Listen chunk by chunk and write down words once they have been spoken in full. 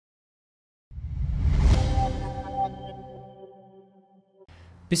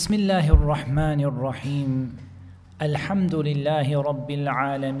بسم الله الرحمن الرحيم الحمد لله رب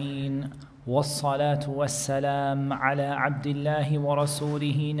العالمين والصلاة والسلام على عبد الله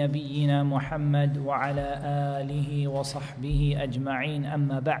ورسوله نبينا محمد وعلى آله وصحبه أجمعين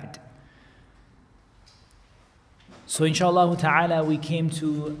أما بعد. So inshallah ta'ala we came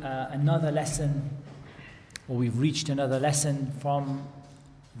to another lesson, or we've reached another lesson from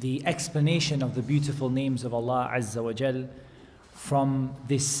the explanation of the beautiful names of Allah Azza wa Jal from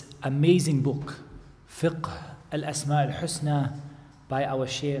this amazing book, Fiqh al-Asma al-Husna, by our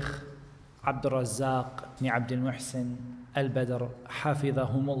Shaykh Abdul Razzaq ibn Abdul Muhsin al-Badr,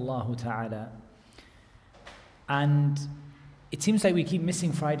 Hafidhahumullah ta'ala. And it seems like we keep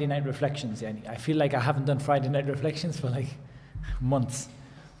missing Friday night reflections. Yani. I feel like I haven't done Friday night reflections for like months,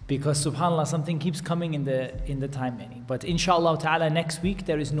 because subhanAllah something keeps coming in the time. Yani. But inshallah ta'ala next week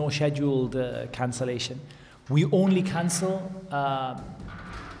there is no scheduled cancellation. We only cancel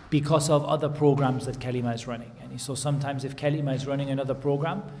because of other programs that KALEMAH is running. Yani. So sometimes if KALEMAH is running another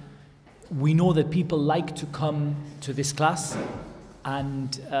program, we know that people like to come to this class,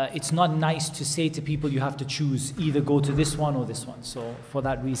 and it's not nice to say to people you have to choose, either go to this one or this one. So for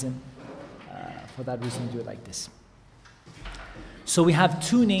that reason we do it like this. So we have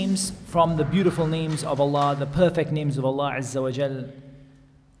two names from the beautiful names of Allah, the perfect names of Allah Azza wa Jal,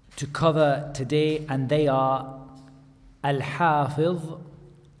 to cover today, and they are Al-Hafidh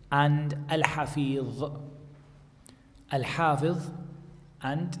and Al-Hafeedh. Al-Hafidh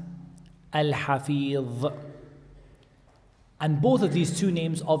and Al-Hafeedh. And both of these two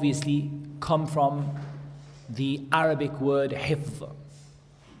names obviously come from the Arabic word Hifdh.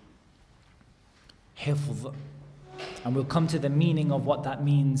 Hifdh. And we'll come to the meaning of what that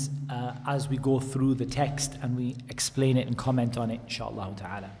means as we go through the text and we explain it and comment on it, inshallah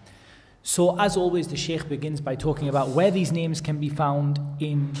ta'ala. So as always, the Shaykh begins by talking about where these names can be found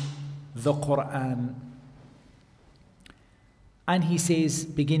in the Quran. And he says,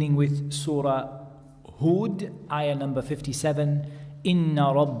 beginning with Surah Hud, ayah number 57,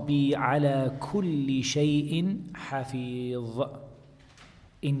 Inna Rabbi ala kulli shay'in Hafeedh.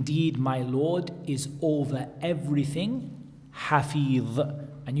 Indeed, my Lord is over everything Hafeedh.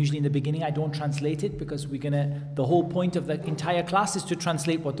 And usually in the beginning I don't translate it, because the whole point of the entire class is to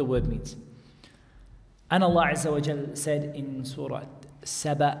translate what the word means. And Allah Azza wa Jal said in Surah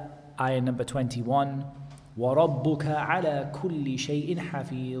Saba, ayah number 21, وَرَبُّكَ عَلَى كُلِّ شَيْءٍ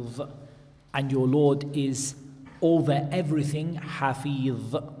حَفِيظٍ. And your Lord is over everything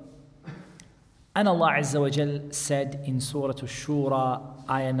Hafeedh. And Allah Azza wa Jal said in Surah Ash-Shura,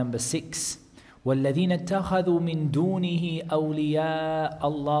 ayah number 6, وَالَّذِينَ اتَّخَذُوا مِن دُونِهِ أَوْلِيَاءَ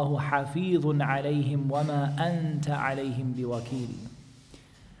اللَّهُ حَفِيظٌ عَلَيْهِمْ وَمَا أَنْتَ عَلَيْهِمْ بِوَكِيلٍ.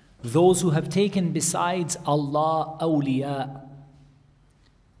 Those who have taken besides Allah awliya,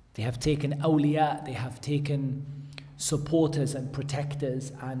 they have taken awliya, they have taken supporters and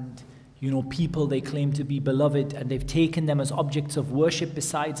protectors and people they claim to be beloved, and they've taken them as objects of worship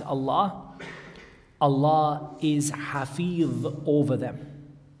besides Allah. Allah is Hafeedh over them,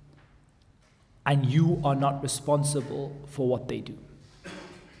 and you are not responsible for what they do.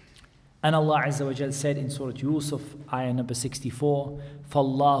 And Allah Azza wa Jal said in Surah Yusuf, ayah number 64,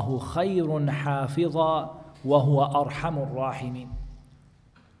 فَاللَّهُ خَيْرٌ حَافِظًا وَهُوَ أَرْحَمُ الرَّاحِمِينَ.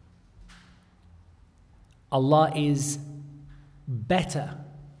 Allah is better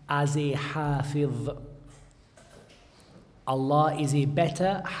as a Hafidh. Allah is a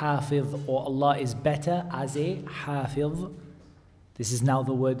better Hafidh, or Allah is better as a Hafidh. This is now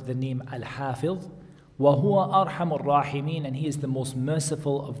the name Al-Hafidh. وَهُوَ أَرْحَمُ الرَّاحِمِينَ. And He is the most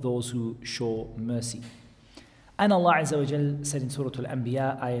merciful of those who show mercy. And Allah Azza wa Jal said in Surah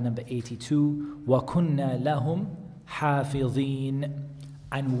Al-Anbiya, ayah number 82, وَكُنَّا لَهُمْ حَافِظِينَ.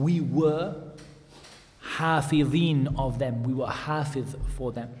 And we were Hafidhin of them. We were Hafidh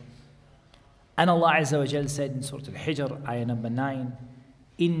for them. And Allah Azza wa Jal said in Surah Al-Hijr, ayah number 9,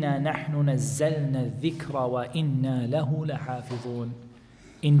 إِنَّا نَحْنُ نَزَّلْنَا الذِّكْرَ وَإِنَّا لَهُ لَحَافِظُونَ.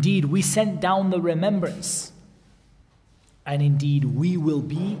 Indeed, we sent down the remembrance, and indeed we will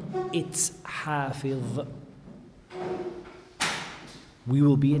be its Hafidh. We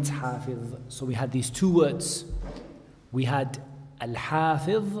will be its Hafidh. So we had these two words. We had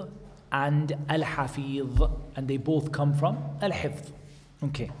Al-Hafidh and Al-Hafeedh, and they both come from Al-Hifdh.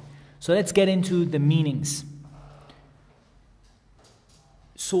 Okay, so let's get into the meanings.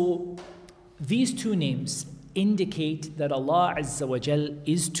 So these two names indicate that Allah Azza wa Jal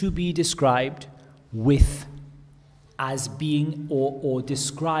is to be described with as being or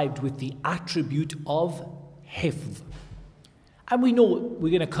described with the attribute of Hifdh. And we know, we're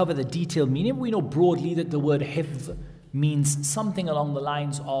going to cover the detailed meaning. We know broadly that the word Hifdh means something along the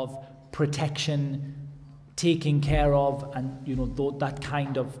lines of protection, taking care of, and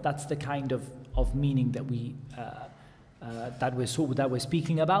that's the kind of meaning that we're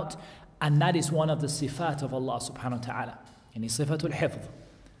speaking about, and that is one of the sifat of Allah subhanahu wa ta'ala, yani sifatul hifdh,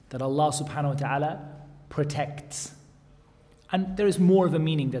 that Allah subhanahu wa ta'ala protects. And there is more of a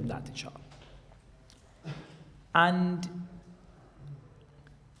meaning than that, inshallah. And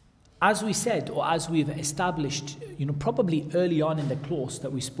as we said, or as we've established, probably early on in the course,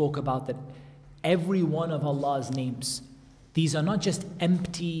 that we spoke about that every one of Allah's names, these are not just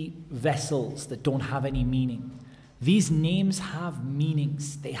empty vessels that don't have any meaning. These names have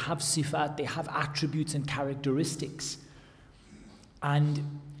meanings. They have sifat, they have attributes and characteristics.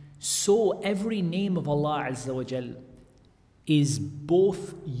 And so every name of Allah Azza wa Jal is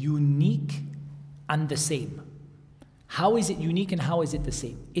both unique and the same. How is it unique and how is it the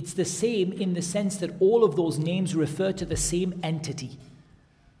same? It's the same in the sense that all of those names refer to the same entity.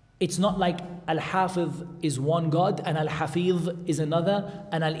 It's not like Al-Hafeedh is one God and Al-Hafeedh is another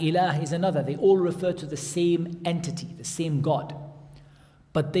and Al-Ilah is another. They all refer to the same entity, the same God.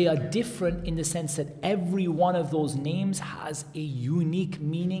 But they are different in the sense that every one of those names has a unique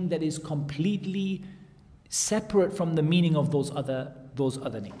meaning that is completely separate from the meaning of those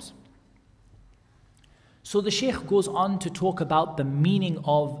other names. So the Shaykh goes on to talk about the meaning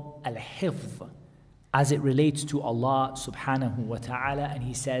of al-hifdh as it relates to Allah subhanahu wa ta'ala, and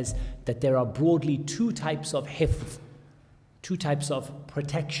he says that there are broadly two types of hifdh, two types of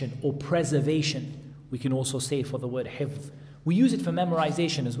protection or preservation. We can also say for the word hifdh. We use it for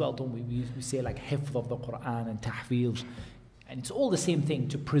memorization as well, don't we? We say like hifdh of the Quran and tahfidh, and it's all the same thing,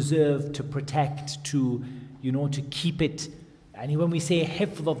 to preserve, to protect, to keep it. And when we say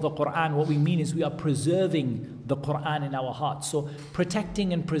hifdh of the Quran, what we mean is we are preserving the Quran in our hearts. So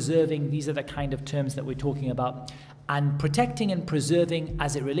protecting and preserving, these are the kind of terms that we're talking about. And protecting and preserving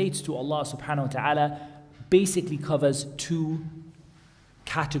as it relates to Allah subhanahu wa ta'ala basically covers two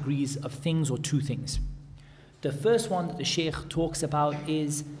categories of things, or two things. The first one that the Shaykh talks about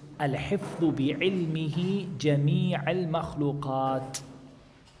is al-hifdhu bi'ilmihi jami' al-makhluqat.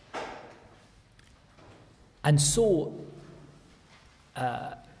 And so,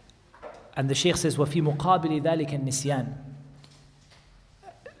 and the Shaykh says, وَفِي مُقَابِلِ ذَلِكَ النِّسْيَانِ.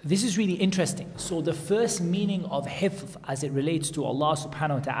 This is really interesting. So the first meaning of hifdh as it relates to Allah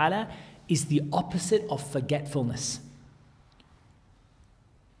subhanahu wa ta'ala is the opposite of forgetfulness.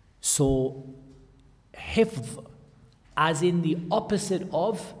 So hifdh as in the opposite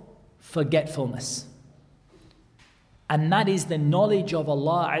of forgetfulness. And that is the knowledge of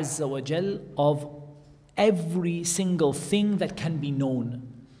Allah Azza wa Jal of every single thing that can be known.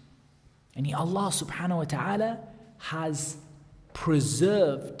 And Allah subhanahu wa ta'ala has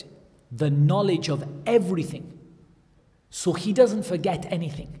preserved the knowledge of everything. So He doesn't forget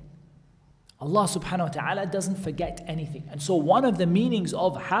anything. Allah subhanahu wa ta'ala doesn't forget anything. And so one of the meanings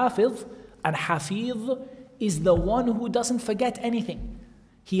of Hafidh and Hafeedh is the one who doesn't forget anything.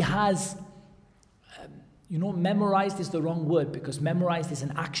 He has, memorized is the wrong word, because memorized is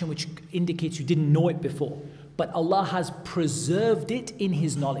an action which indicates you didn't know it before. But Allah has preserved it in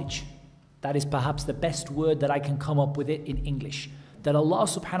His knowledge. That is perhaps the best word that I can come up with it in English. That Allah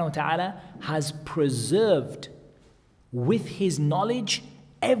subhanahu wa ta'ala has preserved with His knowledge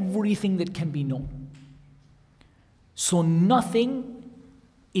everything that can be known. So nothing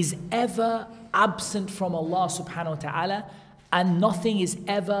is ever absent from Allah subhanahu wa ta'ala, and nothing is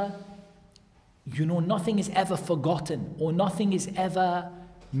ever, nothing is ever forgotten, or nothing is ever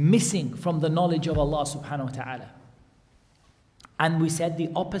missing from the knowledge of Allah subhanahu wa ta'ala. And we said the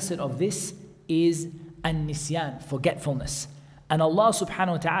opposite of this is an-nisyan, forgetfulness. And Allah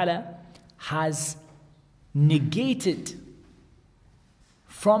subhanahu wa ta'ala has negated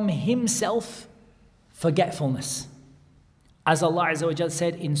from Himself forgetfulness. As Allah Azza wa Jal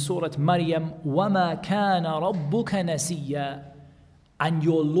said in Surah Maryam, وَمَا كَانَ رَبُّكَ نَسِيًّا. And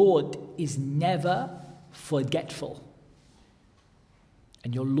your Lord is never forgetful.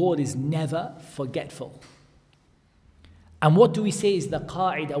 And your Lord is never forgetful. And what do we say is the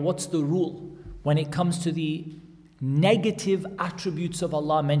qa'idah? What's the rule when it comes to the negative attributes of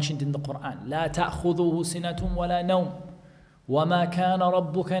Allah mentioned in the Quran? لا تأخذه سنة ولا نوم وما كان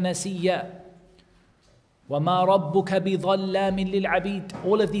ربك نسيا وما ربك بظلام للعبيد.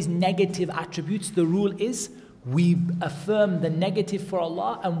 All of these negative attributes, the rule is we affirm the negative for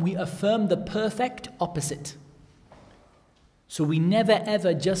Allah and we affirm the perfect opposite. So we never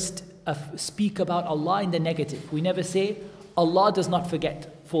ever just speak about Allah in the negative. We never say Allah does not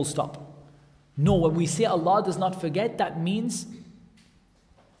forget, full stop. No, when we say Allah does not forget, that means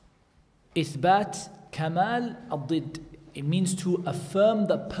ithbat Kamal al-Did. It means to affirm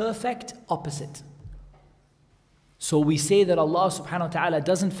the perfect opposite. So we say that Allah subhanahu wa ta'ala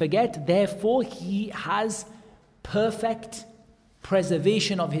doesn't forget, therefore He has perfect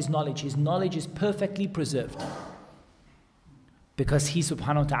preservation of His knowledge. His knowledge is perfectly preserved. Because He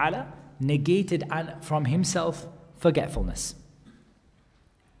subhanahu wa ta'ala negated from Himself forgetfulness.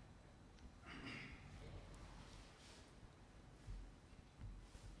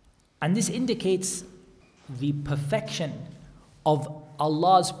 And this indicates the perfection of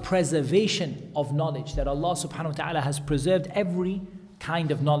Allah's preservation of knowledge, that Allah subhanahu wa ta'ala has preserved every kind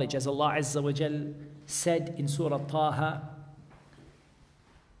of knowledge, as Allah Azza wa Jal said in Surah Taha,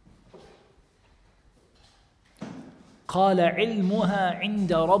 قال علمها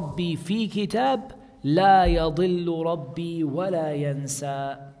عند ربي في كتاب لا يضل ربي ولا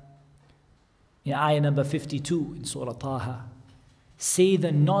ينسى. In ayah number 52 in Surah Taha, say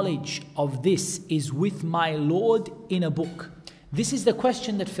the knowledge of this is with my Lord in a book. This is the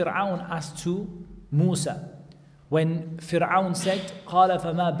question that Fir'aun asked to Musa. When Fir'aun said, قال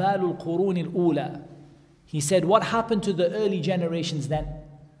فما بال القرون الأولى. He said, what happened to the early generations then?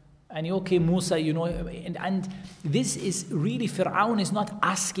 And okay, Musa, and this is really, Fir'aun is not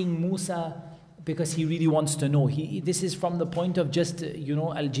asking Musa because he really wants to know. This is from the point of just,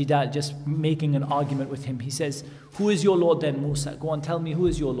 al-jidal, just making an argument with him. He says, who is your Lord then, Musa? Go on, tell me, who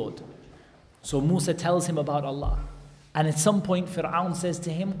is your Lord? So Musa tells him about Allah. And at some point, Fir'aun says to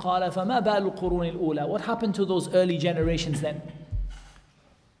him, قَالَ فَمَا بَالُ الْقُرُونِ الْأُولَى. What happened to those early generations then?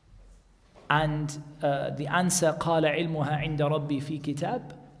 And the answer, قَالَ عِلْمُهَا عِنْدَ رَبِّي فِي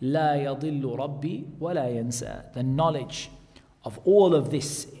كِتَابٍ لا يضل ربي ولا ينسى. The knowledge of all of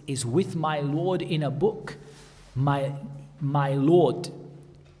this is with my Lord in a book. My Lord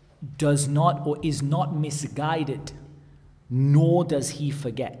does not or is not misguided, nor does He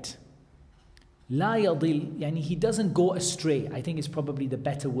forget. لا يضل, yani He doesn't go astray. I think it's probably the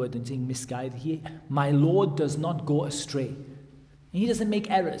better word than saying misguided. My Lord does not go astray. He doesn't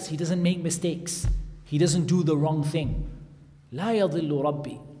make errors. He doesn't make mistakes. He doesn't do the wrong thing. لا يضل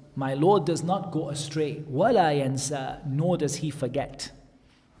ربي. My Lord does not go astray. وَلَا يَنْسَى. Nor does He forget.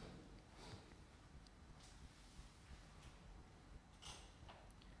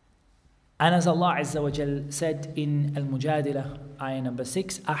 And as Allah Azza wa Jal said in Al-Mujadilah, ayah number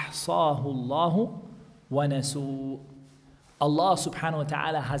 6, أَحْصَاهُ اللَّهُ وَنَسُوا. Allah subhanahu wa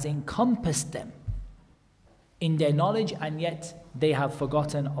ta'ala has encompassed them in their knowledge, and yet they have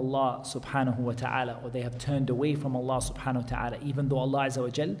forgotten Allah subhanahu wa ta'ala, or they have turned away from Allah subhanahu wa ta'ala, even though Allah Azza wa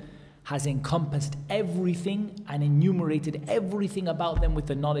Jal has encompassed everything and enumerated everything about them with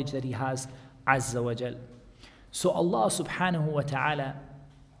the knowledge that He has Azza wa Jal. So Allah subhanahu wa ta'ala,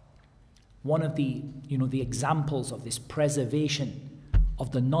 one of the examples of this preservation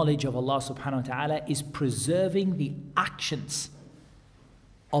of the knowledge of Allah subhanahu wa ta'ala is preserving the actions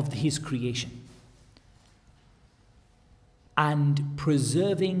of His creation and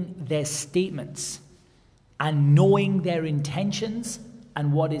preserving their statements and knowing their intentions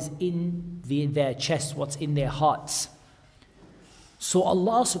and what is in their chests, what's in their hearts. So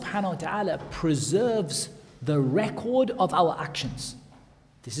Allah subhanahu wa ta'ala preserves the record of our actions.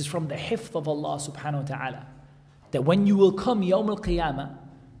 This is from the Hafeedh of Allah subhanahu wa ta'ala, that when you will come Yawm al-Qiyamah,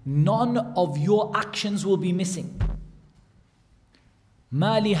 none of your actions will be missing.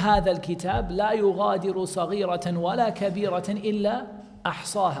 ما لهذا الكتاب لا يغادر صغيرة ولا كبيرة إلا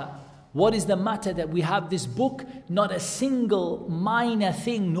أحصاها. What is the matter that we have this book? Not a single minor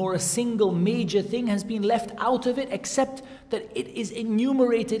thing nor a single major thing has been left out of it, except that it is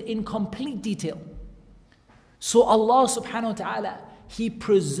enumerated in complete detail. So Allah subhanahu wa ta'ala, He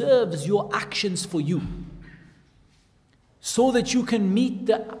preserves your actions for you, so that you can meet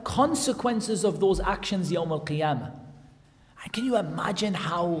the consequences of those actions Yawm al-Qiyamah. And can you imagine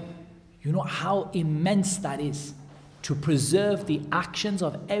how immense that is? To preserve the actions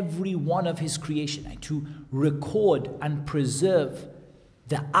of every one of His creation, and to record and preserve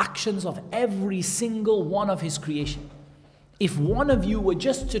the actions of every single one of His creation. If one of you were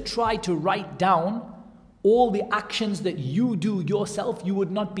just to try to write down all the actions that you do yourself, you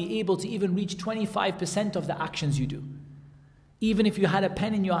would not be able to even reach 25% of the actions you do. Even if you had a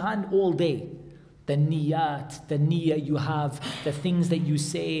pen in your hand all day, the niyyah you have, the things that you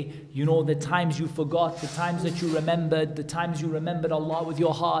say, the times you forgot, the times that you remembered, the times you remembered Allah with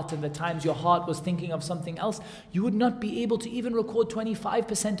your heart, and the times your heart was thinking of something else, you would not be able to even record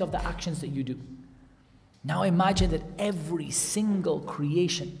 25% of the actions that you do. Now imagine that every single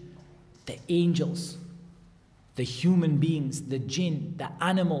creation, the angels, the human beings, the jinn, the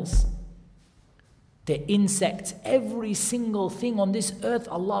animals, the insects, every single thing on this earth,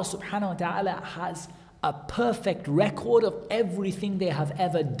 Allah subhanahu wa ta'ala has a perfect record of everything they have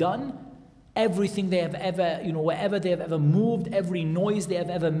ever done, everything they have ever, wherever they have ever moved, every noise they have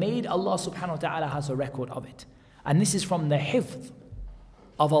ever made, Allah subhanahu wa ta'ala has a record of it. And this is from the hifdh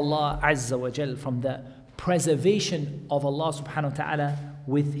of Allah Azza wa Jal, from the preservation of Allah subhanahu wa ta'ala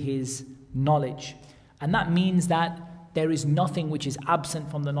with His knowledge. And that means that there is nothing which is absent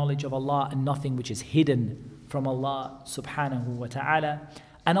from the knowledge of Allah and nothing which is hidden from Allah subhanahu wa ta'ala.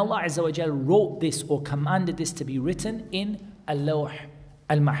 And Allah Azza wa Jal wrote this or commanded this to be written in Al-Lawh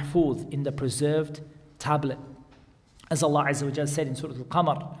Al-Mahfudh, in the preserved tablet. As Allah Azza wa Jal said in Surah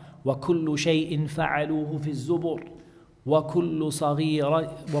Al-Qamar, وَكُلُّ شَيْءٍ فَعَلُوهُ فِي الزُّبُرِ وَكُلُّ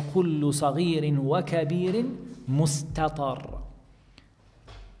صَغِيرٍ وَكَبِيرٍ مُسْتَطَرٍ.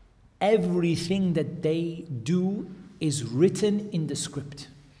 Everything that they do is written in the script,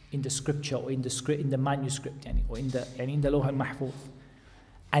 in the scripture, or in the manuscript, or in the Lawh al-Mahfudh.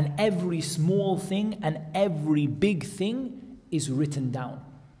 And every small thing and every big thing is written down.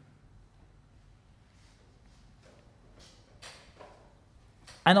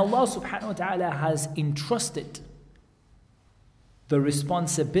 And Allah subhanahu wa ta'ala has entrusted the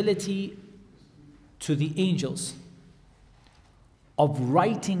responsibility to the angels of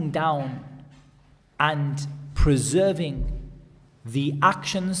writing down and preserving the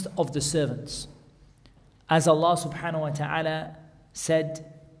actions of the servants. As Allah subhanahu wa ta'ala said,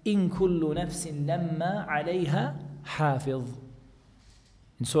 إِن كُلُّ نَفْسٍ لَمَّا عَلَيْهَا حَافِظٌ.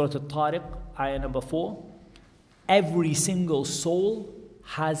 In Surah Al-Tariq, ayah number 4, every single soul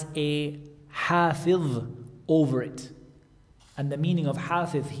has a Hafeedh over it. And the meaning of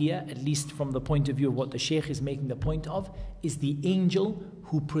Hafeedh here, at least from the point of view of what the Shaykh is making the point of, is the angel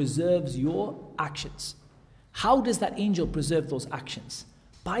who preserves your actions. How does that angel preserve those actions?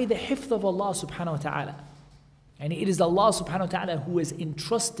 By the hifdh of Allah subhanahu wa ta'ala. And it is Allah subhanahu wa ta'ala who has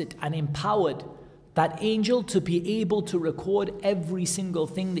entrusted and empowered that angel to be able to record every single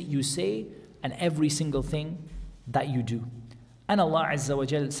thing that you say and every single thing that you do. And Allah Azza wa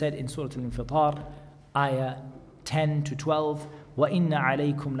Jal said in Surah Al-Infitar, ayah 10 to 12, وَإِنَّ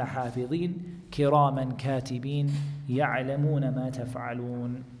عَلَيْكُمْ لَحَافِظِينَ كِرَامًا كَاتِبِينَ يَعْلَمُونَ مَا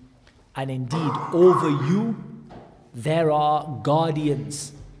تَفْعَلُونَ. And indeed, over you there are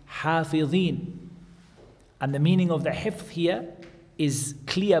guardians, Hafidhin. And the meaning of the hifdh here is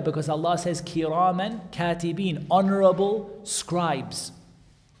clear because Allah says, Kiraman Katibin, honorable scribes.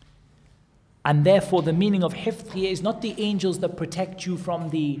 And therefore the meaning of hifdh here is not the angels that protect you from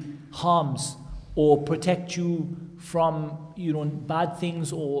the harms or protect you from bad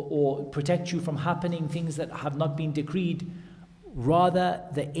things or protect you from happening things that have not been decreed. Rather,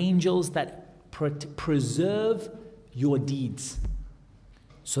 the angels that preserve your deeds.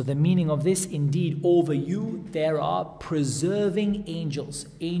 So the meaning of this, indeed, over you there are preserving angels,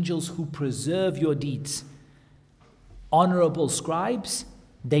 angels who preserve your deeds. Honorable scribes,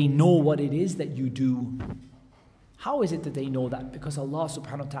 they know what it is that you do. How is it that they know that? Because Allah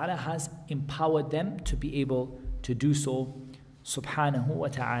subhanahu wa ta'ala has empowered them to be able to do so, subhanahu wa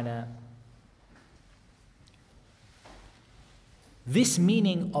ta'ala. This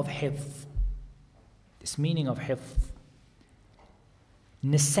meaning of hifdh,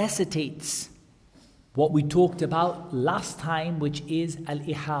 necessitates what we talked about last time, which is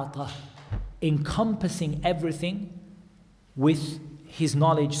al-ihata, encompassing everything with His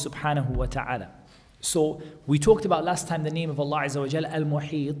knowledge subhanahu wa ta'ala. So we talked about last time the name of Allah Azza wa Jal,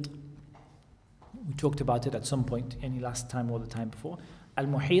 Al-Muhit. We talked about it at some point, any last time or the time before.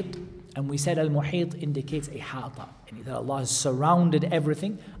 Al-Muhit, and we said Al-Muhit indicates ihata, and that Allah has surrounded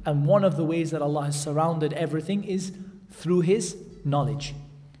everything, and one of the ways that Allah has surrounded everything is through His knowledge.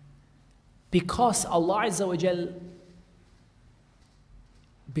 Because Allah Azza wa Jal,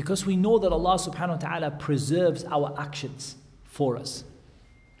 because we know that Allah subhanahu wa ta'ala preserves our actions for us,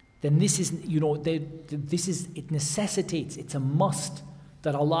 then this is, it necessitates, it's a must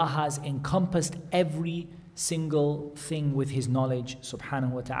that Allah has encompassed every single thing with His knowledge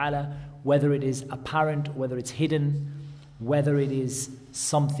subhanahu wa ta'ala, whether it is apparent, whether it's hidden, whether it is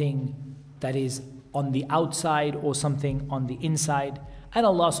something that is on the outside or something on the inside. And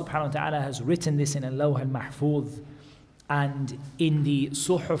Allah subhanahu wa ta'ala has written this in Al-Lawh al-Mahfudh and in the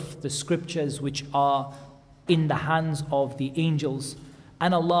suhuf, the scriptures which are in the hands of the angels.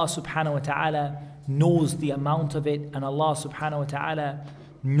 And Allah subhanahu wa ta'ala knows the amount of it, and Allah subhanahu wa ta'ala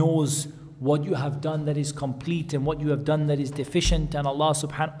knows what you have done that is complete and what you have done that is deficient, and Allah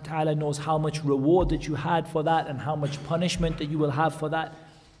subhanahu wa ta'ala knows how much reward that you had for that and how much punishment that you will have for that.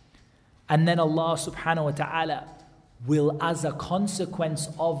 And then Allah subhanahu wa ta'ala will, as a consequence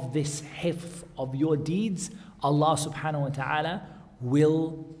of this hifdh of your deeds, Allah subhanahu wa ta'ala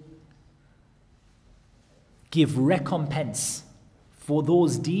will give recompense for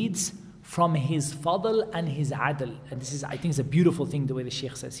those deeds from His fadl and His adl. And this is, I think, is a beautiful thing the way the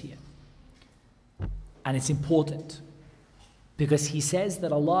Shaykh says here. And it's important because he says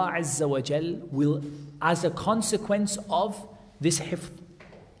that Allah Azza wa Jal will, as a consequence of this hifd,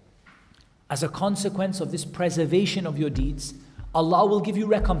 as a consequence of this preservation of your deeds, Allah will give you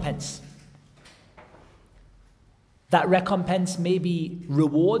recompense. That recompense may be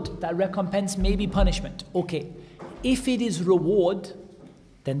reward, that recompense may be punishment. Okay, if it is reward,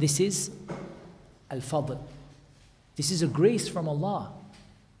 then this is al-fadl. This is a grace from Allah,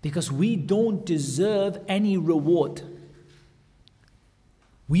 because we don't deserve any reward.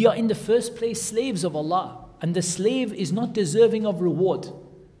 We are in the first place slaves of Allah, and the slave is not deserving of reward.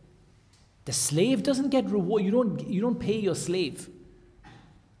 The slave doesn't get reward. You don't pay your slave.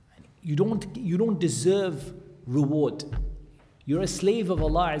 You don't deserve reward. You're a slave of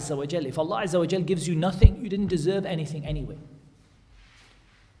Allah Azza wa Jal. If Allah Azza wa Jal gives you nothing, you didn't deserve anything anyway.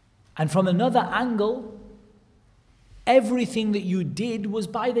 And from another angle, everything that you did was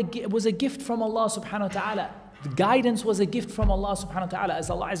a gift from Allah subhanahu wa ta'ala. The guidance was a gift from Allah subhanahu wa ta'ala.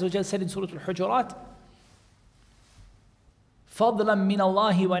 As Allah Azza wa Jal said in Surah Al-Hujurat, فَضْلًا مِّنَ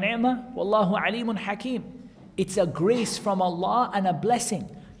اللَّهِ وَنِعْمَةً وَاللَّهُ عَلِيمٌ حَكِيمٌ. It's a grace from Allah and a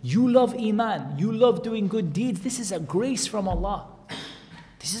blessing. You love Iman, you love doing good deeds. This is a grace from Allah.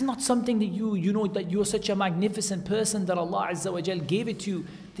 This is not something that you know that you're such a magnificent person that Allah Azza wa Jal gave it to you.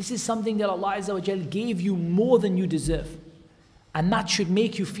 This is something that Allah Azza wa Jal gave you more than you deserve. And that should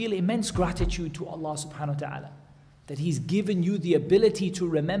make you feel immense gratitude to Allah subhanahu wa ta'ala. That He's given you the ability to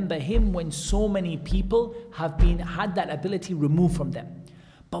remember Him when so many people have had that ability removed from them.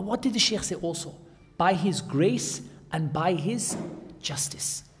 But what did the Shaykh say also? By His grace and by His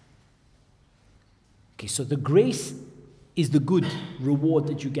justice. Okay, so the grace is the good reward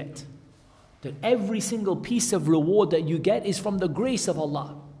that you get. That every single piece of reward that you get is from the grace of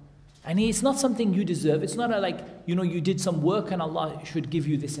Allah. And it's not something you deserve. It's not you did some work and Allah should give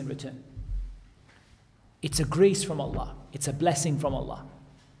you this in return. It's a grace from Allah. It's a blessing from Allah.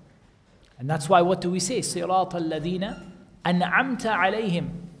 And that's why, what do we say? صِرَاطَ الَّذِينَ أَنْعَمْتَ عَلَيْهِمْ.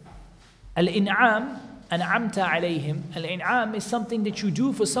 Al-in'am, أَنْعَمْتَ عَلَيْهِمْ. Al-in'am is something that you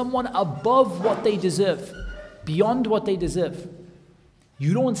do for someone above what they deserve, beyond what they deserve.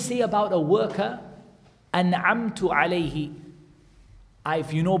 You don't say about a worker, أَنْعَمْتُ عَلَيْهِ.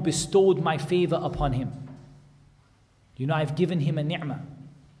 I've, bestowed my favor upon him. I've given him a ni'mah.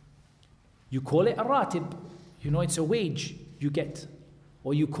 You call it a ratib. It's a wage you get.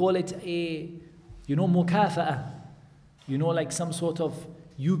 Or you call it a, mukafa'ah. Like some sort of,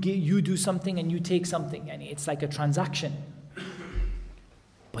 you do something and you take something. And it's like a transaction.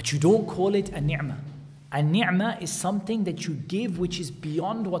 But you don't call it a ni'mah. A ni'mah is something that you give which is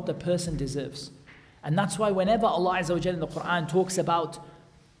beyond what the person deserves. And that's why whenever Allah Azza wa Jalla in the Quran talks about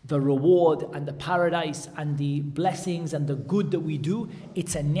the reward and the paradise and the blessings and the good that we do,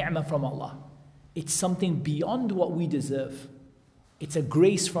 it's a ni'mah from Allah. It's something beyond what we deserve. It's a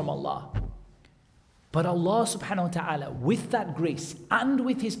grace from Allah. But Allah subhanahu wa ta'ala, with that grace and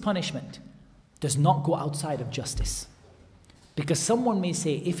with His punishment, does not go outside of justice. Because someone may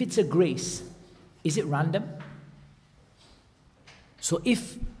say, if it's a grace, is it random? So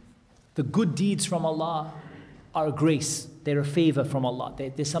if the good deeds from Allah are a grace, they're a favor from Allah,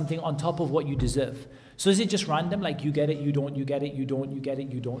 there's something on top of what you deserve. So is it just random, like you get it, you don't, you get it, you don't, you get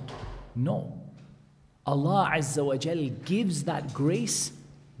it, you don't? No. Allah Azza wa Jal gives that grace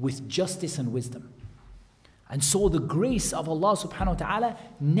with justice and wisdom. And so the grace of Allah subhanahu wa ta'ala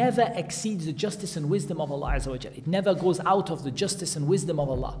never exceeds the justice and wisdom of Allah Azza wa Jal. It never goes out of the justice and wisdom of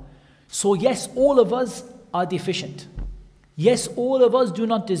Allah. So yes, all of us are deficient. Yes, all of us do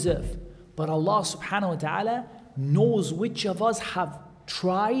not deserve. But Allah subhanahu wa ta'ala knows which of us have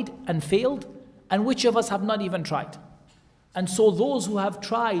tried and failed and which of us have not even tried. And so those who have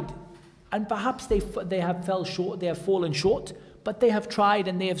tried, and perhaps they have fell short, they have fallen short, but they have tried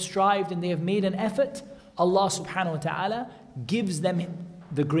and they have strived and they have made an effort, Allah subhanahu wa ta'ala gives them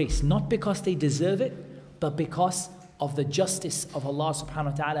the grace, not because they deserve it, but because of the justice of Allah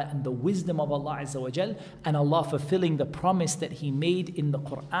subhanahu wa ta'ala and the wisdom of Allah Azza wa Jal, and Allah fulfilling the promise that He made in the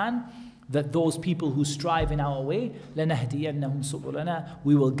Quran, that those people who strive in our way, لَنَهْدِيَنَّهُمْ سُبُلَنَا,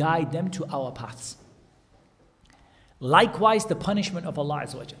 we will guide them to our paths. Likewise, the punishment of Allah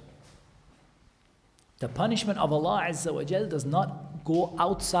Azza wa Jal. The punishment of Allah Azza wa Jal does not go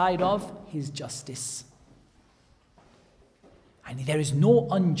outside of His justice. And there is no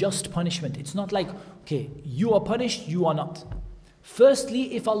unjust punishment. It's not like, okay, you are punished, you are not.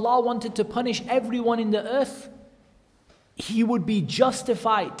 Firstly, if Allah wanted to punish everyone in the earth, He would be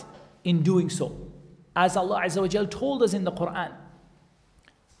justified in doing so. As Allah Azza wa Jal told us in the Quran,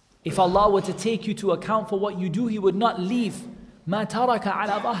 if Allah were to take you to account for what you do, He would not leave مَا تَرَكَ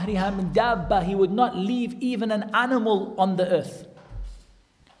عَلَى ظَهْرِهَا مِنْ دَابَّةٍ. He would not leave even an animal on the earth.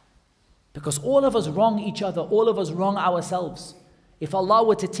 Because all of us wrong each other, all of us wrong ourselves. If Allah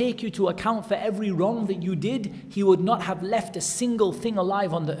were to take you to account for every wrong that you did, He would not have left a single thing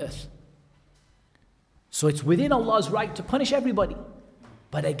alive on the earth. So it's within Allah's right to punish everybody.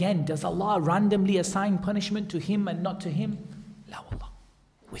 But again, does Allah randomly assign punishment to him and not to him? La wallah.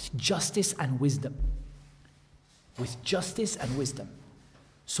 With justice and wisdom. With justice and wisdom.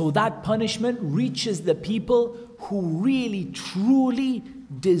 So that punishment reaches the people who really, truly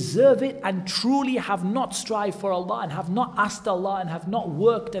deserve it and truly have not strived for Allah and have not asked Allah and have not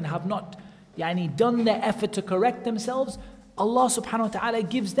worked and have not done their effort to correct themselves. Allah subhanahu wa ta'ala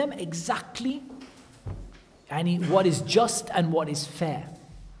gives them exactly what is just and what is fair.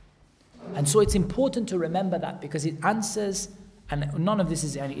 And so it's important to remember that, because it answers, and none of this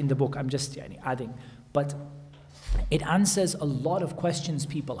is in the book, I'm just adding, but it answers a lot of questions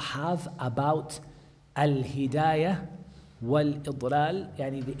people have about al-hidayah wal-idlal,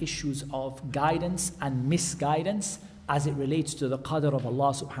 the issues of guidance and misguidance as it relates to the qadr of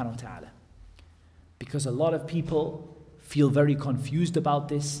Allah subhanahu wa ta'ala. Because a lot of people feel very confused about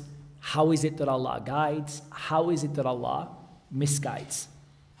this. How is it that Allah guides? How is it that Allah misguides?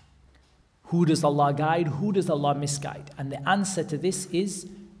 Who does Allah guide? Who does Allah misguide? And the answer to this is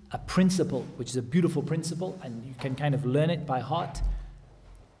a principle, which is a beautiful principle, and you can kind of learn it by heart.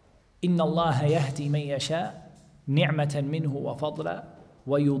 إِنَّ اللَّهَ يَهْدِي مَن يَشَاءُ نِعْمَةً مِّنْهُ وَفَضْلًا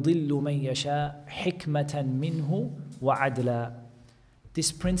وَيُضِلُّ مَن يَشَاءُ حِكْمَةً مِّنْهُ وَعَدْلًا.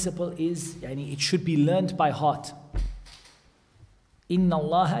 This principle is, it should be learned by heart. إِنَّ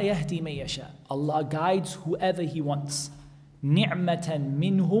اللَّهَ يَهْدِي مَن يَشَاءُ. Allah guides whoever He wants. نِعْمَةً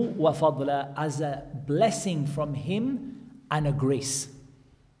مِّنْهُ وَفَضْلًا, as a blessing from Him and a grace.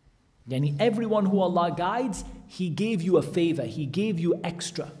 Everyone who Allah guides, He gave you a favor, He gave you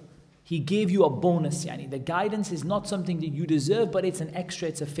extra, He gave you a bonus. The guidance is not something that you deserve, but it's an extra,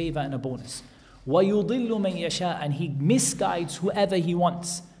 it's a favor and a bonus. وَيُضِلُّ مَن يَشَاءُ, and He misguides whoever He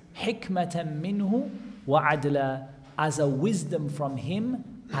wants. حِكْمَةً مِّنْهُ وَعَدْلًا, as a wisdom from Him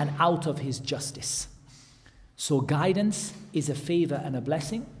and out of His justice. So guidance is a favor and a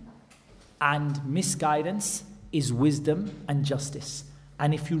blessing, and misguidance is wisdom and justice.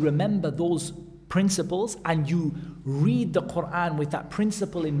 And if you remember those principles and you read the Quran with that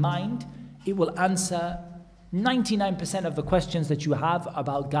principle in mind, it will answer 99% of the questions that you have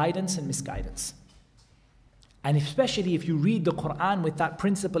about guidance and misguidance. And especially if you read the Quran with that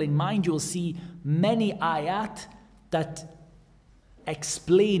principle in mind, you'll see many ayat that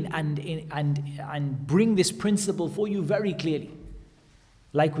explain and bring this principle for you very clearly.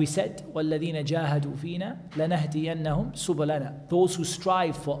 Like we said, وَالَّذِينَ جَاهَدُوا فِينَا لَنَهْدِيَنَّهُمْ سُبُلَنَا. Those who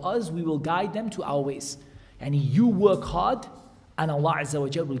strive for us, we will guide them to our ways. And you work hard, and Allah Azza wa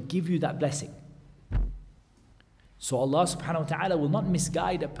Jalla will give you that blessing. So Allah subhanahu wa ta'ala will not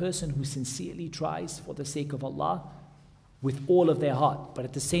misguide a person who sincerely tries for the sake of Allah with all of their heart. But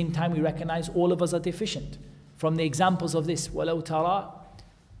at the same time, we recognize all of us are deficient. From the examples of this, وَلَوْ تَرَى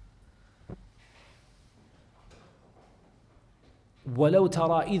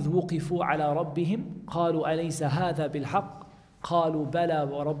إِذْ وُقِفُوا عَلَى رَبِّهِمْ قَالُوا أَلَيْسَ هَذَا بِالْحَقِّ قَالُوا بَلَى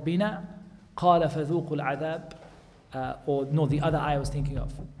وَرَبِّنَا قَالَ فَذُوقُوا الْعَذَابِ. Or no, the other ayah I was thinking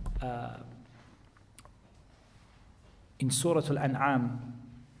of. In Surah Al-An'am.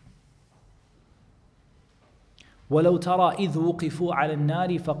 وَلَوْ تَرَى إِذْ وُقِفُوا عَلَى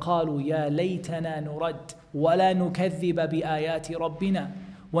النَّارِ فَقَالُوا يَا لَيْتَنَا نُرَدْ وَلَا نُكَذِّبَ بِآيَاتِ رَبِّنَا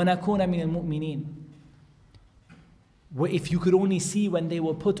وَنَكُونَ مِنَ الْمُؤْمِنِينَ. Where if you could only see when they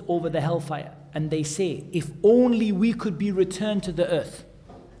were put over the hellfire, and they say, if only we could be returned to the earth,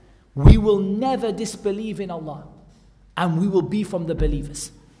 we will never disbelieve in Allah, and we will be from the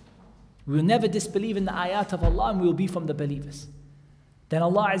believers. We will never disbelieve in the ayat of Allah, and we will be from the believers. Then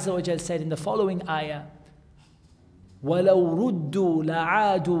Allah Azza wa Jal said in the following ayah, وَلَوْ رُدُّوا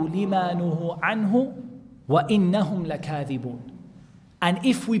لَعَادُوا لِمَا نُهُوا عَنْهُ وَإِنَّهُمْ لَكَاذِبُونَ. And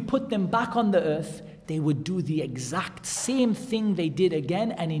if we put them back on the earth, they would do the exact same thing they did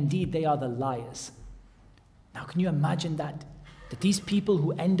again, and indeed they are the liars. Now can you imagine that? That these people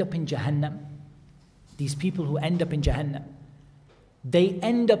who end up in Jahannam, they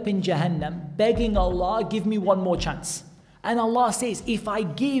end up in Jahannam begging Allah, give me one more chance. And Allah says, if I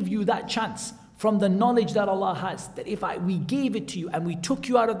gave you that chance from the knowledge that Allah has, that if we gave it to you and we took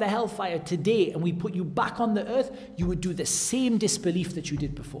you out of the hellfire today and we put you back on the earth, you would do the same disbelief that you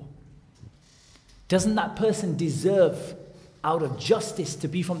did before. Doesn't that person deserve, out of justice, to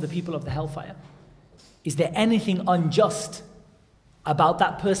be from the people of the hellfire? Is there anything unjust about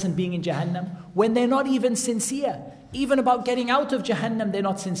that person being in Jahannam when they're not even sincere? Even about getting out of Jahannam, they're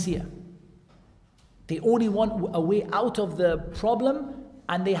not sincere. They only want a way out of the problem,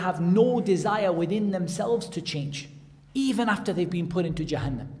 and they have no desire within themselves to change. Even after they've been put into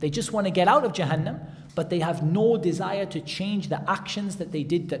Jahannam. They just want to get out of Jahannam, but they have no desire to change the actions that they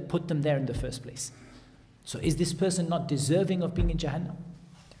did that put them there in the first place. So is this person not deserving of being in Jahannam?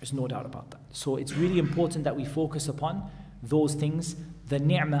 There's no doubt about that. So it's really important that we focus upon those things, the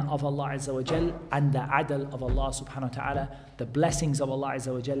ni'mah of Allah Azza wa Jal and the adl of Allah subhanahu wa ta'ala, the blessings of Allah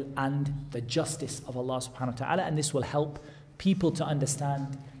Azza wa Jal and the justice of Allah subhanahu wa ta'ala, and this will help people to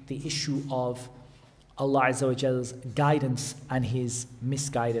understand the issue of Allah Azza wa Jal's guidance and His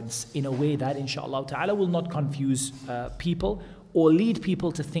misguidance in a way that inshaAllah ta'ala will not confuse people or lead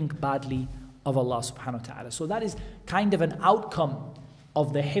people to think badly of Allah subhanahu wa ta'ala. So that is kind of an outcome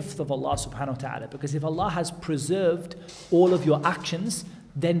of the hifth of Allah subhanahu wa ta'ala, because if Allah has preserved all of your actions,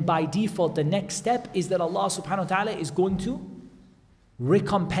 then by default the next step is that Allah subhanahu wa ta'ala is going to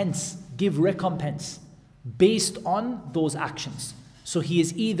give recompense based on those actions. So He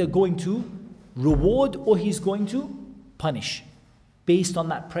is either going to reward or He's going to punish based on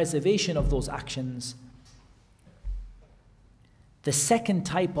that preservation of those actions. The second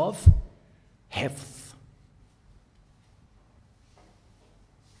type of hifth.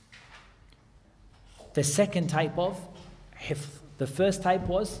 The second type of hifth. The first type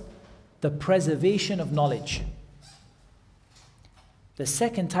was the preservation of knowledge. The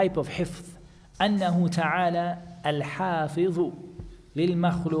second type of hifth, أنه تعالى الحافظ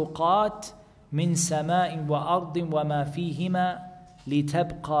للمخلوقات من سماء وأرض وما فيهما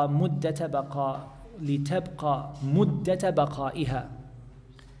لتبقى مدة بقائها.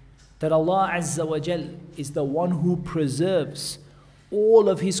 That Allah Azza wa Jal is the one who preserves all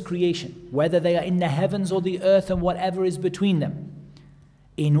of His creation, whether they are in the heavens or the earth and whatever is between them,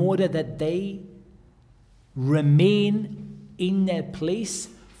 in order that they remain in their place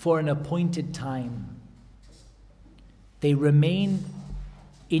for an appointed time. They remain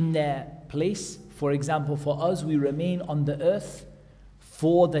in their place. For example, for us, we remain on the earth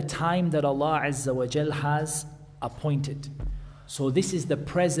for the time that Allah Azza wa Jal has appointed. So this is the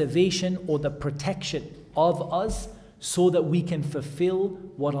preservation or the protection of us, so that we can fulfill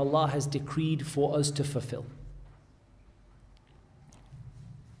what Allah has decreed for us to fulfill.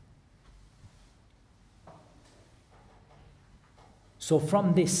 So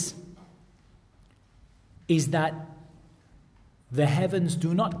from this is that the heavens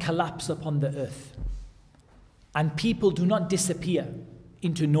do not collapse upon the earth, and people do not disappear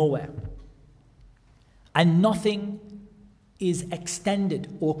into nowhere, and nothing is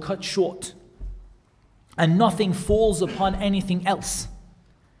extended or cut short, and nothing falls upon anything else,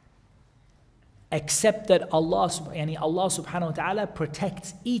 except that Allah subhanahu wa ta'ala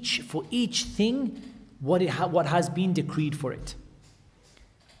protects for each thing what has been decreed for it.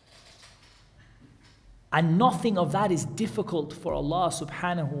 And nothing of that is difficult for Allah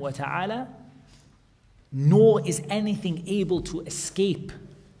subhanahu wa ta'ala, nor is anything able to escape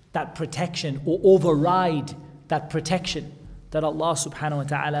that protection or override that protection that Allah subhanahu wa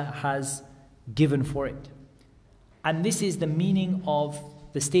ta'ala has given for it. And this is the meaning of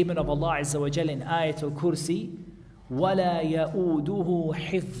the statement of Allah Azza wa Jalla in Ayatul Kursi, وَلَا يَؤُودُهُ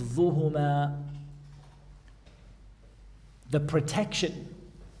حِفْظُهُمَا. The protection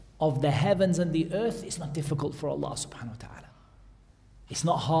of the heavens and the earth is not difficult for Allah subhanahu wa ta'ala. It's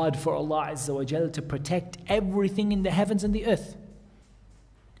not hard for Allah Azza wa Jalla to protect everything in the heavens and the earth.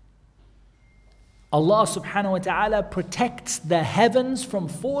 Allah subhanahu wa ta'ala protects the heavens from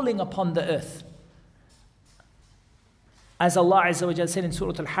falling upon the earth. As Allah Azza wa Jalla said in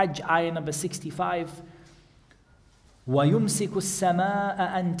Surah Al-Hajj, ayah number 65, وَيُمْسِكُ السَّمَاءَ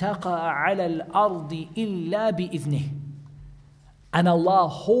أَن تَقَعَ عَلَى الْأَرْضِ إِلَّا بِإِذْنِهِ. And Allah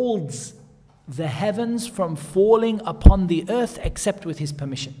holds the heavens from falling upon the earth except with His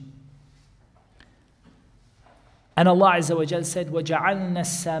permission. And Allah Azza wa Jalla said, وَجَعَلْنَا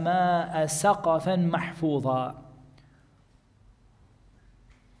السَّمَاءَ سَقَفًا مَحْفُوظًا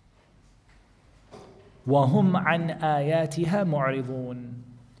وَهُمْ عَنْ آيَاتِهَا مُعْرِضُونَ. In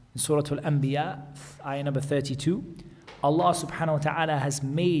Surah Al-Anbiya, ayah number 32, Allah subhanahu wa ta'ala has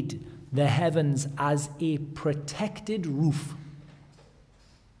made the heavens as a protected roof.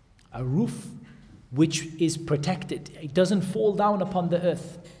 A roof which is protected. It doesn't fall down upon the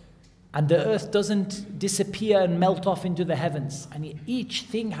earth. And the earth doesn't disappear and melt off into the heavens. And each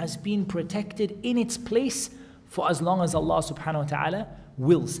thing has been protected in its place for as long as Allah subhanahu wa ta'ala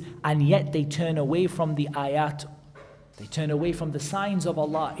wills. And yet they turn away from the ayat. They turn away from the signs of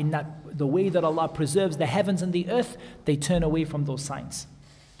Allah in that the way that Allah preserves the heavens and the earth, they turn away from those signs.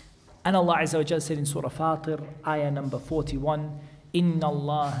 And Allah Azza wa Jal said in Surah Fatir, ayah number 41, إِنَّ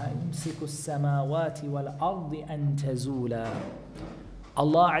اللَّهَ يُمْسِكُ السَّمَاوَاتِ وَالْأَرْضِ أَن تَزُولَا.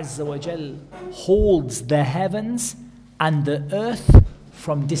 Allah Azza wa Jal holds the heavens and the earth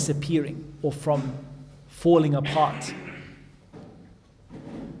from disappearing or from falling apart.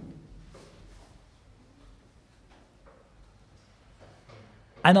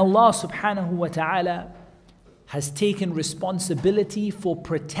 And Allah subhanahu wa ta'ala has taken responsibility for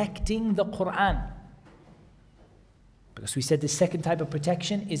protecting the Quran. Because we said the second type of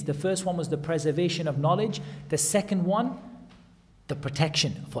protection is, the first one was the preservation of knowledge. The second one, the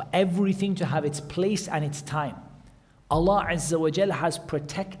protection for everything to have its place and its time. Allah Azza wa Jal has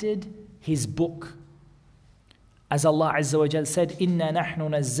protected His book. As Allah Azza wa Jal said, إِنَّا نَحْنُ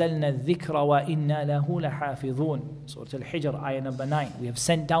نَزَّلْنَا الذِّكْرَ وَإِنَّا لَهُ لَحَافِظُونَ. Surah Al-Hijr, ayah number 9. We have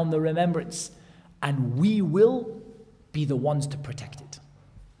sent down the remembrance, and we will be the ones to protect it.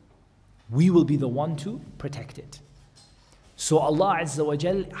 We will be the one to protect it. So Allah Azza wa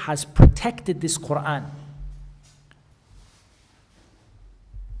Jal has protected this Quran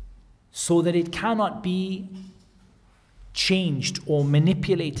so that it cannot be changed or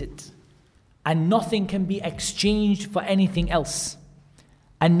manipulated, and nothing can be exchanged for anything else,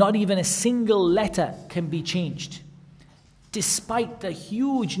 and not even a single letter can be changed, despite the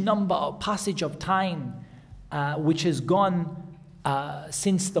huge number of passage of time which has gone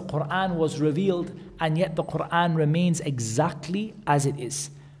since the Quran was revealed, and yet the Quran remains exactly as it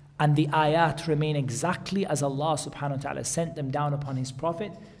is, and the ayat remain exactly as Allah subhanahu wa ta'ala sent them down upon His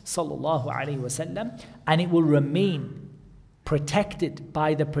Prophet sallallahu alaihi wasallam, and it will remain protected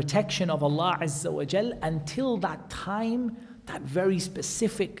by the protection of Allah Azza wa Jal until that time, that very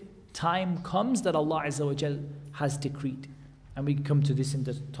specific time comes that Allah Azza wa Jal has decreed. And we come to this in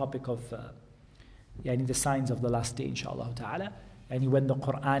the topic of the signs of the last day, inshallah ta'ala, and when the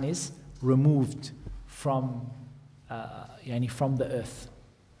Quran is removed from the earth.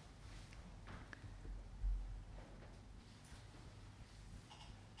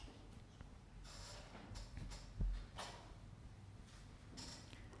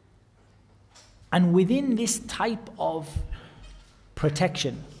 And within this type of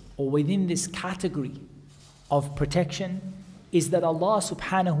protection, or within this category of protection, is that Allah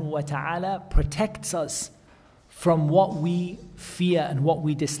subhanahu wa ta'ala protects us from what we fear and what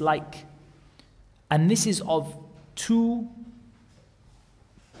we dislike. And this is of two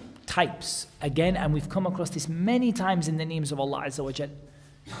types. Again, and we've come across this many times in the names of Allah Azza wa Jal.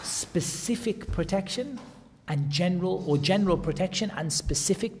 Specific protection and general protection and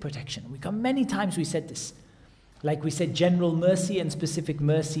specific protection. We come many times, we said this. Like we said, general mercy and specific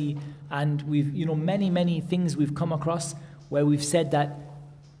mercy, and we've many things we've come across where we've said that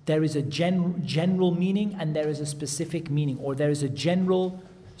there is a general meaning and there is a specific meaning, or there is a general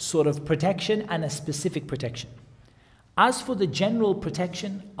sort of protection and a specific protection. As for the general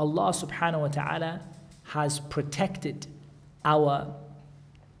protection, Allah subhanahu wa ta'ala has protected our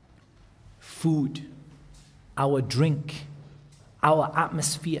food, our drink, our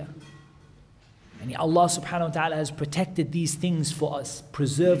atmosphere. And Allah subhanahu wa ta'ala has protected these things for us,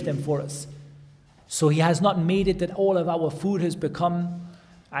 preserved them for us. So He has not made it that all of our food has become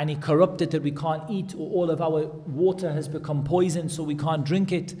corrupted, that we can't eat, or all of our water has become poison so we can't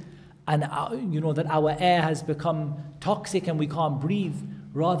drink it, and that our air has become toxic and we can't breathe.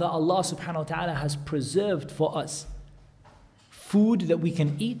 Rather, Allah subhanahu wa ta'ala has preserved for us food that we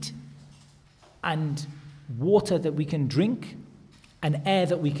can eat, and water that we can drink, and air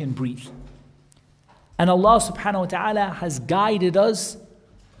that we can breathe. And Allah subhanahu wa ta'ala has guided us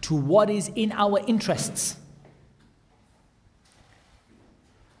to what is in our interests.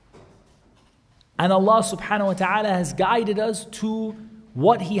 And Allah subhanahu wa ta'ala has guided us to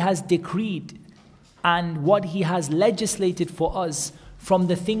what He has decreed and what He has legislated for us, from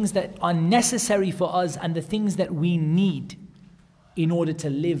the things that are necessary for us and the things that we need in order to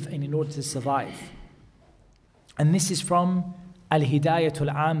live and in order to survive. And this is from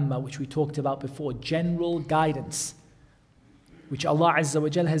Al-Hidayatul Amma, which we talked about before, general guidance, which Allah Azza wa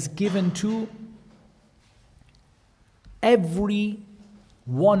Jal has given to every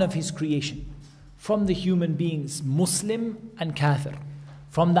one of His creation, from the human beings, Muslim and Kafir,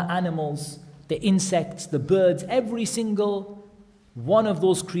 from the animals, the insects, the birds, every single one of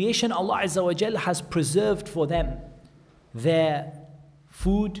those creation, Allah Azza wa Jal has preserved for them their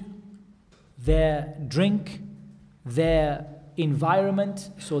food, their drink, their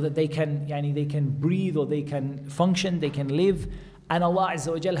environment, so that they can breathe, or they can function, they can live. And Allah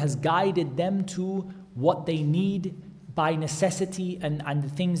Azza wa Jal has guided them to what they need by necessity and the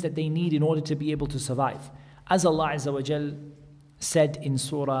things that they need in order to be able to survive. As Allah Azza wa Jal said in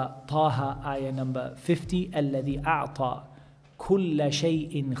Surah Taha, ayah number 50, الَّذِي أَعْطَى كُلَّ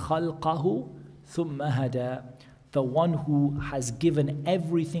شَيْءٍ خَلْقَهُ ثُمَّ هَدَى, the one who has given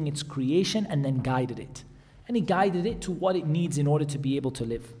everything its creation and then guided it. And He guided it to what it needs in order to be able to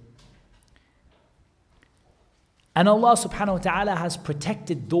live. And Allah subhanahu wa ta'ala has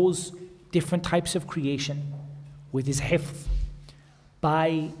protected those different types of creation with His hifth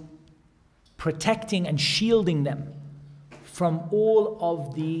by protecting and shielding them from all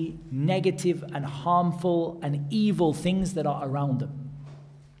of the negative and harmful and evil things that are around them.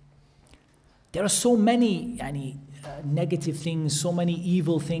 There are so many negative things, so many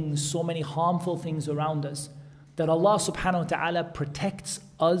evil things, so many harmful things around us that Allah subhanahu wa ta'ala protects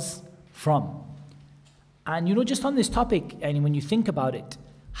us from. And just on this topic, and when you think about it,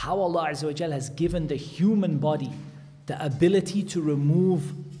 how Allah Azza wa Jal has given the human body the ability to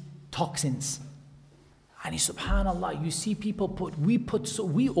remove toxins. And subhanallah, you see people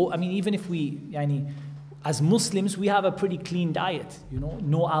even if we, as Muslims, we have a pretty clean diet,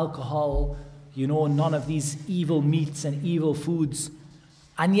 no alcohol, none of these evil meats and evil foods.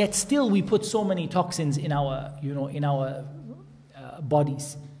 And yet still we put so many toxins in our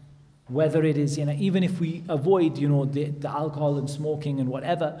bodies. Whether it is, even if we avoid, the alcohol and smoking and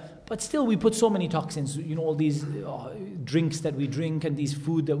whatever, but still we put so many toxins, all these drinks that we drink and these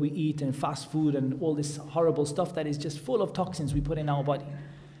food that we eat and fast food and all this horrible stuff that is just full of toxins we put in our body.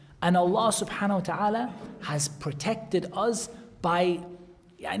 And Allah subhanahu wa ta'ala has protected us by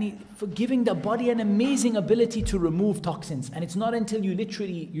for giving the body an amazing ability to remove toxins. And it's not until you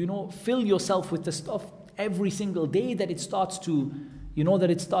literally, fill yourself with the stuff every single day that it starts to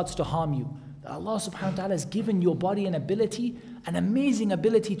harm you. That Allah subhanahu wa ta'ala has given your body an amazing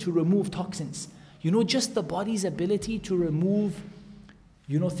ability to remove toxins. Just the body's ability to remove,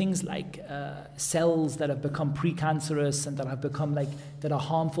 things like cells that have become precancerous and that have become that are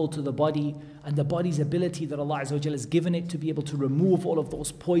harmful to the body, and the body's ability that Allah Azza wa Jalla has given it to be able to remove all of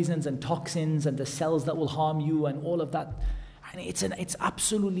those poisons and toxins and the cells that will harm you and all of that. And it's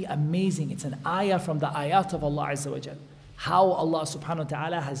absolutely amazing. It's an ayah from the ayat of Allah Azza wa Jalla. How Allah subhanahu wa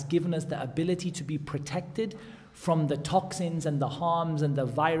ta'ala has given us the ability to be protected from the toxins and the harms and the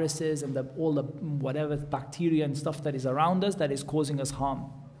viruses and all the whatever bacteria and stuff that is around us that is causing us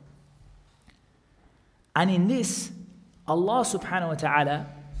harm. And in this, Allah subhanahu wa ta'ala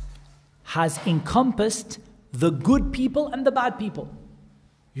has encompassed the good people and the bad people.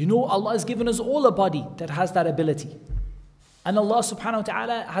 Allah has given us all a body that has that ability. And Allah subhanahu wa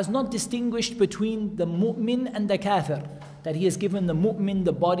ta'ala has not distinguished between the mu'min and the kafir. That He has given the mu'min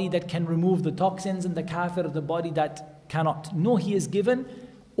the body that can remove the toxins and the kafir the body that cannot. No, He has given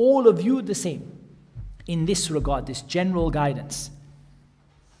all of you the same in this regard, this general guidance.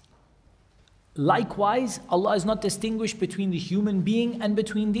 Likewise, Allah has not distinguished between the human being and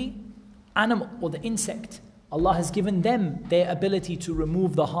between the animal or the insect. Allah has given them their ability to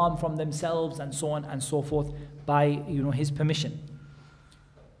remove the harm from themselves and so on and so forth by His permission.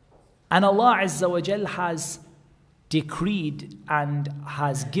 And Allah Azza wa Jal has decreed and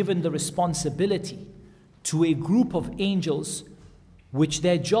has given the responsibility to a group of angels which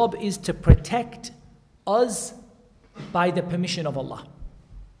their job is to protect us by the permission of Allah.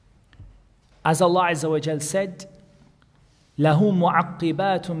 As Allah Azza wa Jal said, لَهُ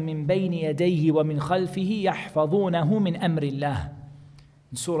مُعَقِّبَاتٌ مِّن بَيْنِ يَدَيْهِ وَمِنْ خَلْفِهِ يَحْفَظُونَهُ مِنْ أَمْرِ اللَّهِ.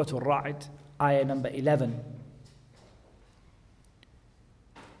 In Surah Al-Ra'd, ayah number 11.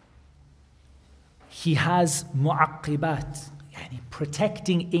 He has mu'aqqibat,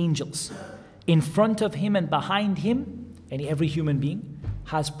 protecting angels. In front of Him and behind Him, every human being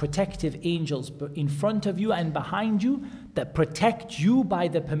has protective angels in front of you and behind you that protect you by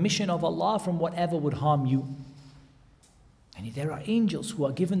the permission of Allah from whatever would harm you. And there are angels who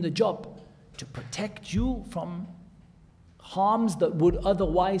are given the job to protect you from harms that would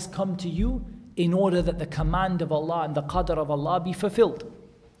otherwise come to you in order that the command of Allah and the qadr of Allah be fulfilled.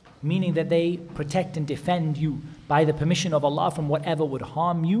 Meaning that they protect and defend you by the permission of Allah from whatever would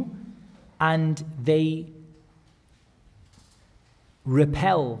harm you, and they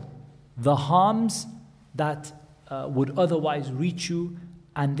repel the harms that would otherwise reach you,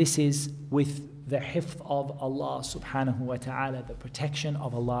 and this is with the hifth of Allah subhanahu wa ta'ala, the protection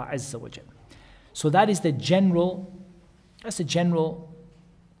of Allah Azza wa Jal. So that's a general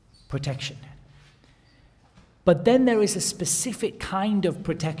protection. But then there is a specific kind of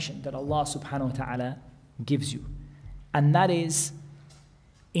protection that Allah subhanahu wa ta'ala gives you. And that is,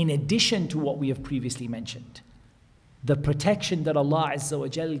 in addition to what we have previously mentioned, the protection that Allah Azza wa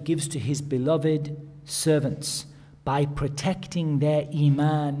Jal gives to His beloved servants by protecting their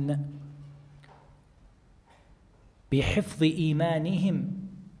iman. بحفظ إيمانهم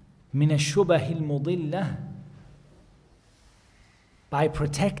من الشبه المضلة. By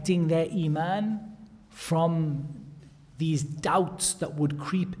protecting their iman from these doubts that would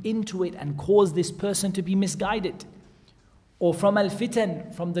creep into it and cause this person to be misguided. Or from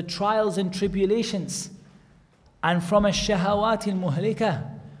al-fitan, from the trials and tribulations. And from al-shahawat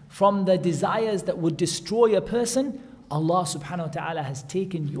al-muhlika, from the desires that would destroy a person. Allah subhanahu wa ta'ala has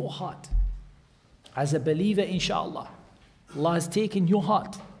taken your heart. As a believer, inshallah, Allah has taken your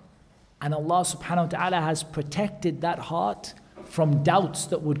heart. And Allah subhanahu wa ta'ala has protected that heart from doubts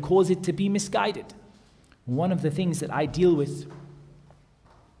that would cause it to be misguided. One of the things that I deal with,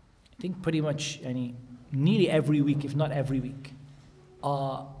 I think pretty much nearly every week, if not every week,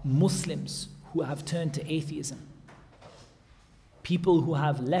 are Muslims who have turned to atheism. People who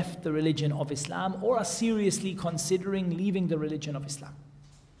have left the religion of Islam or are seriously considering leaving the religion of Islam.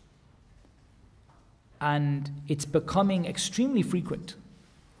 And it's becoming extremely frequent.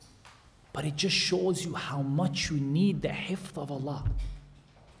 But it just shows you how much you need the hifth of Allah.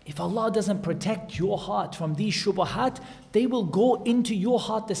 If Allah doesn't protect your heart from these shubahat, they will go into your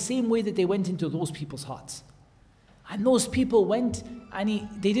heart the same way that they went into those people's hearts. And those people went and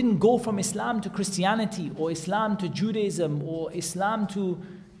they didn't go from Islam to Christianity or Islam to Judaism or Islam to,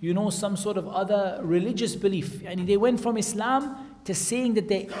 some sort of other religious belief. And they went from Islam to saying that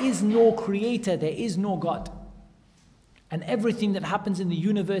there is no creator, there is no God. And everything that happens in the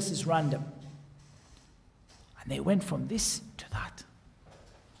universe is random. And they went from this to that.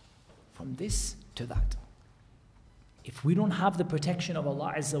 From this to that. If we don't have the protection of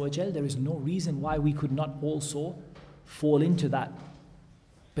Allah Azza wa Jal, there is no reason why we could not also fall into that.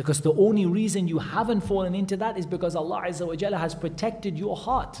 Because the only reason you haven't fallen into that is because Allah Azza wa Jal has protected your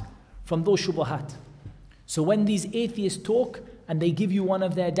heart from those shubahat. So when these atheists talk and they give you one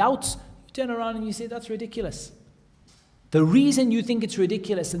of their doubts, you turn around and you say, that's ridiculous. The reason you think it's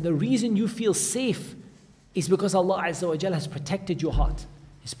ridiculous and the reason you feel safe is because Allah Azza wa Jal has protected your heart.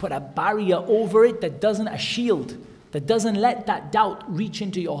 He's put a barrier over it a shield, that doesn't let that doubt reach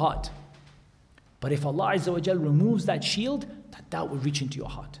into your heart. But if Allah Azza wa Jal removes that shield, that doubt will reach into your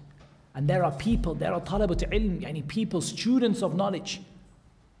heart. And there are people, there are talabat ilm, people, students of knowledge,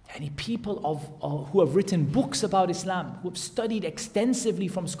 people who have written books about Islam, who have studied extensively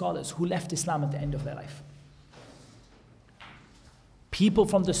from scholars, who left Islam at the end of their life. People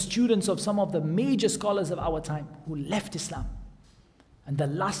from the students of some of the major scholars of our time who left Islam. And the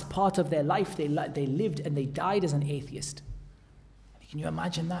last part of their life, they lived and they died as an atheist. Can you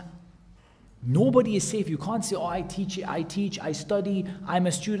imagine that? Nobody is safe. You can't say, I teach, I study, I'm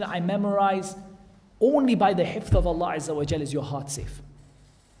a student, I memorize. Only by the hifth of Allah Azza wa Jal is your heart safe.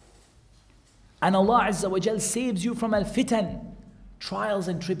 And Allah Azza wa Jal saves you from al-fitan, trials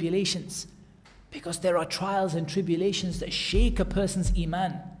and tribulations. Because there are trials and tribulations that shake a person's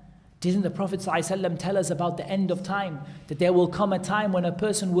iman. Didn't the Prophet ﷺ tell us about the end of time? That there will come a time when a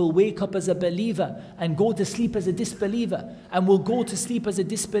person will wake up as a believer and go to sleep as a disbeliever, and will go to sleep as a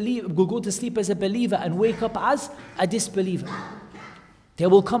disbeliever, will go to sleep as a believer and wake up as a disbeliever. There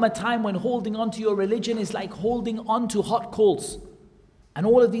will come a time when holding on to your religion is like holding on to hot coals. And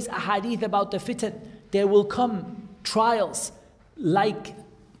all of these ahadith about the fitan, there will come trials like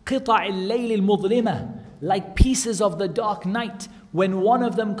قطع الليل المظلمة, like pieces of the dark night. When one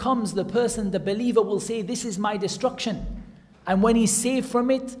of them comes, the person, the believer will say, this is my destruction. And when he's saved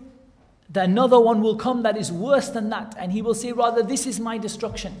from it, another one will come that is worse than that. And he will say, rather, this is my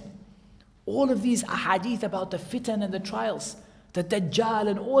destruction. All of these ahadith about the fitan and the trials, the Dajjal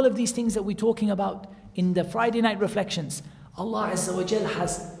and all of these things that we're talking about in the Friday night reflections, Allah Azza wa Jal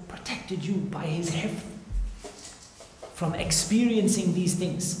has protected you by His hifth from experiencing these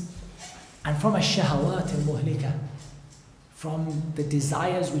things, and from ash-shahawat al-muhlika, from the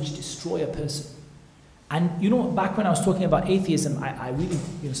desires which destroy a person. And back when I was talking about atheism, I really,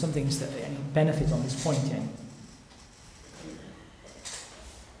 some things that benefit on this point.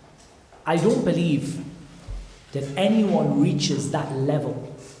 I don't believe that anyone reaches that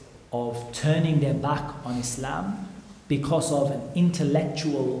level of turning their back on Islam because of an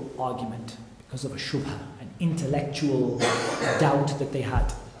intellectual argument, because of a shubha, an intellectual doubt that they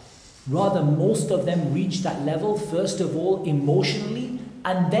had. Rather, most of them reach that level, first of all, emotionally,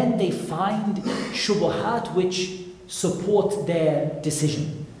 and then they find shubuhat which support their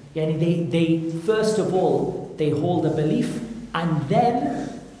decision. They first of all, they hold a belief, and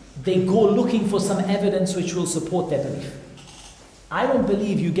then they go looking for some evidence which will support their belief. I don't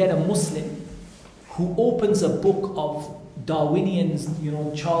believe you get a Muslim who opens a book of Darwinians,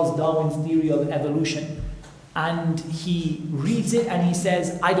 Charles Darwin's theory of evolution, and he reads it and he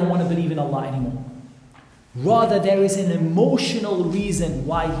says, I don't want to believe in Allah anymore. Rather, there is an emotional reason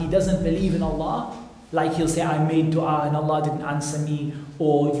why he doesn't believe in Allah. Like he'll say, I made dua and Allah didn't answer me,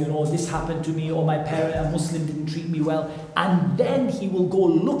 or this happened to me, or my parent, a Muslim, didn't treat me well. And then he will go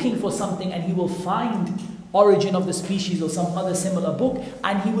looking for something and he will find Origin of the Species or some other similar book,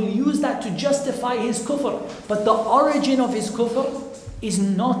 and he will use that to justify his kufr. But the origin of his kufr is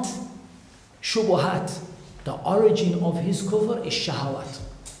not shubuhat. The origin of his kufr is shahawat.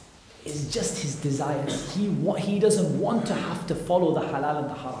 It's just his desires. He doesn't want to have to follow the halal and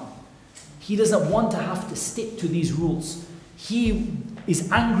the haram. He doesn't want to have to stick to these rules. He is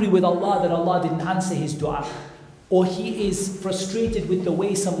angry with Allah that Allah didn't answer his dua. Or he is frustrated with the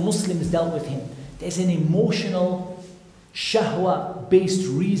way some Muslims dealt with him. There's an emotional, shahwa-based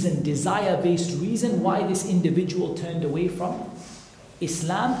reason, desire-based reason why this individual turned away from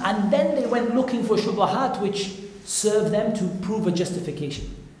Islam. And then they went looking for shubahat which serve them to prove a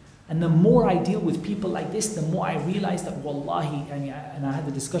justification. And the more I deal with people like this, the more I realize that wallahi, and I had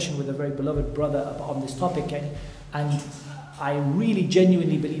a discussion with a very beloved brother on this topic, and I really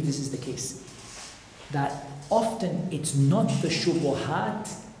genuinely believe this is the case. That often it's not the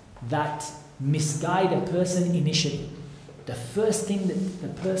shubuhat that misguide a person initially. The first thing that the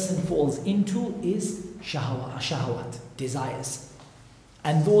person falls into is shahawat, desires.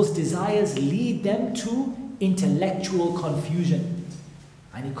 And those desires lead them to intellectual confusion.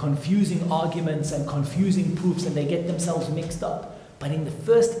 And confusing arguments and confusing proofs, and they get themselves mixed up. But in the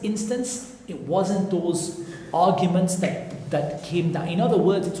first instance, it wasn't those arguments that came down. In other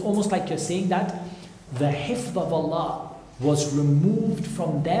words, it's almost like you're saying that the hifdh of Allah was removed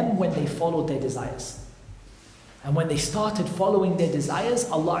from them when they followed their desires. And when they started following their desires,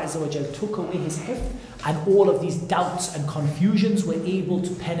 Allah Azza wa Jal took away his hifdh, and all of these doubts and confusions were able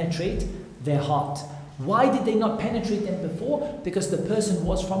to penetrate their heart. Why did they not penetrate them before? Because the person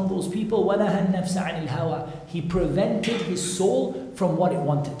was from those people. وَنَهَا النَّفْسَ عَنِ الْهَوَى. He prevented his soul from what it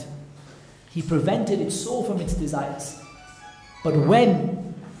wanted. He prevented its soul from its desires. But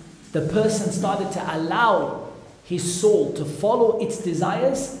when the person started to allow his soul to follow its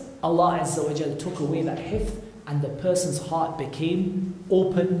desires, Allah Azza wa Jal took away that hifdh, and the person's heart became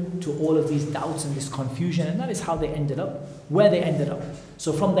open to all of these doubts and this confusion. And that is how they ended up, where they ended up.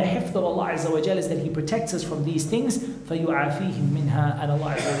 So from the hifdh of Allah Azza wa Jal is that He protects us from these things. فَيُعَافِيهِمْ مِنْهَا. And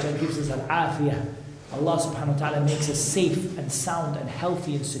Allah Azza wa Jal gives us al-afiyah. Allah subhanahu wa ta'ala makes us safe and sound and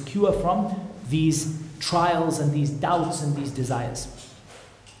healthy and secure from these trials and these doubts and these desires.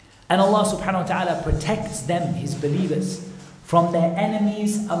 And Allah subhanahu wa ta'ala protects them, His believers, from their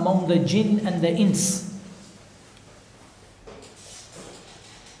enemies among the jinn and the ins.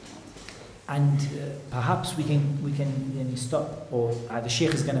 And perhaps we can stop, or the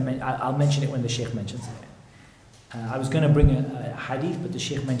Shaykh is going to I'll mention it when the Shaykh mentions it. I was going to bring a hadith, but the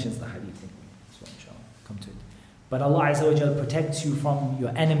Shaykh mentions the hadith. So inshallah, come to it. But Allah Azza wa Jal protects you from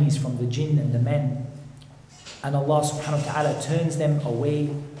your enemies, from the jinn and the men. And Allah subhanahu wa ta'ala turns them away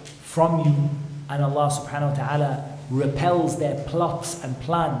from you. And Allah subhanahu wa ta'ala repels their plots and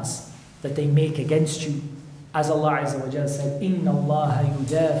plans that they make against you. As Allah Azza wa Jal said, إِنَّ اللَّهَ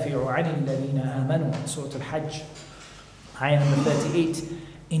يُدَافِعُ عَنِ الَّذِينَ آمَنُوا, Surah Al-Hajj, ayah number 38.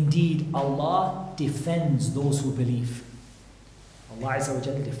 Indeed, Allah defends those who believe. Allah Azza wa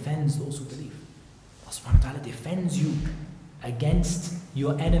Jal defends those who believe. Allah subhanahu wa ta'ala defends you against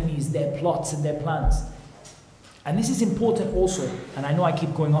your enemies, their plots and their plans. And this is important also, and I know I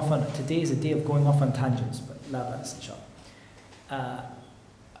keep going off on it. Today is a day of going off on tangents, but la ba'as, inshallah.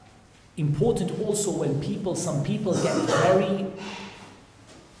 Important also when some people get very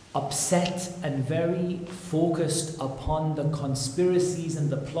upset and very focused upon the conspiracies and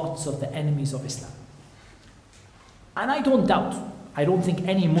the plots of the enemies of Islam. And I don't think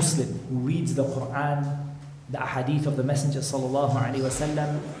any Muslim who reads the Quran, the ahadith of the Messenger sallallahu alaihi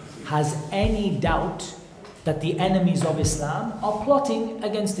wasallam, has any doubt that the enemies of Islam are plotting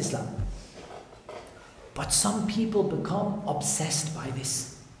against Islam. But some people become obsessed by this.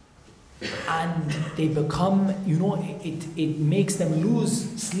 And they become, it makes them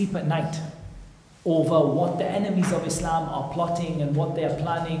lose sleep at night over what the enemies of Islam are plotting and what they are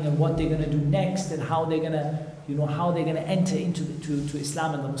planning and what they're going to do next and how they're going to enter into to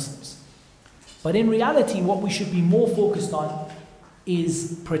Islam and the Muslims. But in reality, what we should be more focused on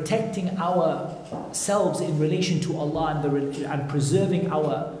is protecting ourselves in relation to Allah and preserving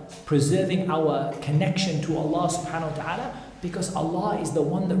our connection to Allah subhanahu wa ta'ala. Because Allah is the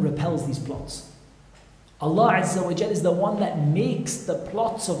one that repels these plots. Allah Azza wa Jal is the one that makes the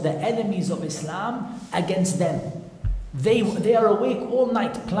plots of the enemies of Islam against them. They are awake all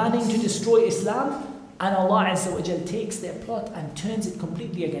night planning to destroy Islam, and Allah Azza wa Jal takes their plot and turns it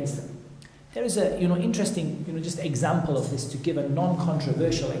completely against them. There is a interesting just example of this, to give a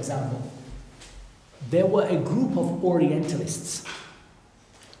non-controversial example. There were a group of Orientalists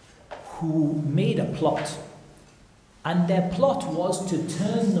who made a plot, and their plot was to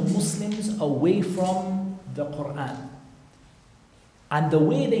turn the Muslims away from the Quran. And the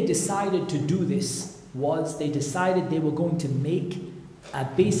way they decided to do this was they decided they were going to make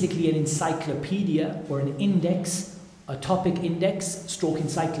basically an encyclopedia or an index, a topic index stroke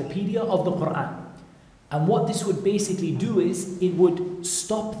encyclopedia of the Quran. And what this would basically do is it would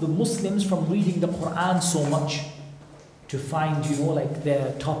stop the Muslims from reading the Quran so much to find like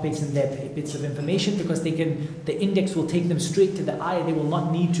their topics and their bits of information, because the index will take them straight to the ayah. They will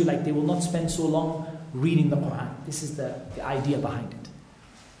not need to, they will not spend so long reading the Quran. This is the idea behind it.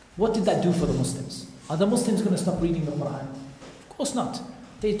 What did that do for the Muslims? Are the Muslims going to stop reading the Quran? Of course not.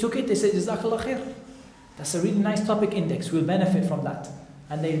 They took it, they said, Jazakallah khair. That's a really nice topic index, we'll benefit from that.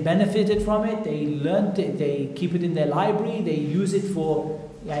 And they benefited from it, they learned it, they keep it in their library, they use it for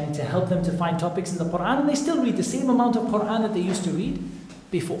to help them to find topics in the Quran, and they still read the same amount of Quran that they used to read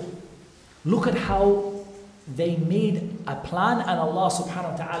before. Look at how they made a plan, and Allah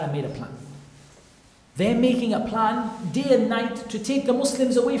subhanahu wa ta'ala made a plan. They're making a plan day and night to take the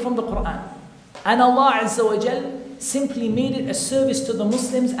Muslims away from the Quran. And Allah Azza wa Jal simply made it a service to the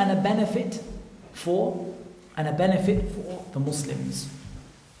Muslims and a benefit for the Muslims.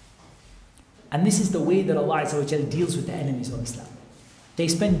 And this is the way that Allah Azza wa Jal deals with the enemies of Islam. They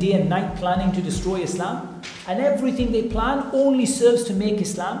spend day and night planning to destroy Islam, and everything they plan only serves to make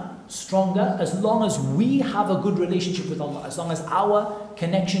Islam stronger, as long as we have a good relationship with Allah, as long as our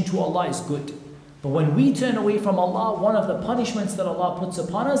connection to Allah is good. But when we turn away from Allah, one of the punishments that Allah puts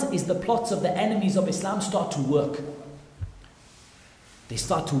upon us is the plots of the enemies of Islam start to work. They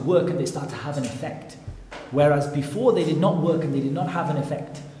start to work and they start to have an effect. Whereas before they did not work and they did not have an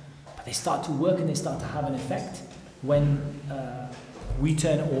effect. But they start to work and they start to have an effect when we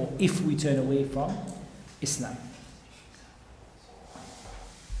turn, or if we turn away from Islam.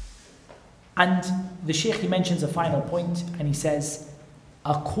 And the Shaykh, he mentions a final point, and he says,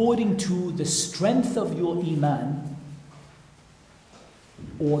 according to the strength of your iman,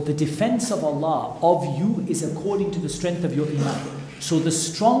 or the defense of Allah of you is according to the strength of your iman. So the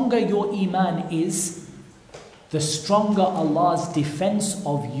stronger your iman is, the stronger Allah's defense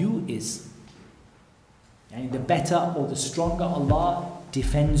of you is. And the better or the stronger Allah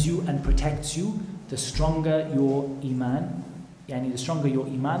defends you and protects you, the stronger your iman. The stronger your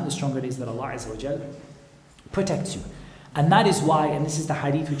iman, the stronger it is that Allah Azza wa Jal protects you. And that is why, and this is the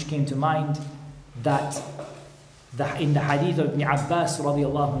hadith which came to mind, that in the hadith of Ibn Abbas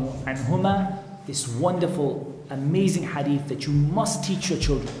radiallahu anhuma, this wonderful, amazing hadith that you must teach your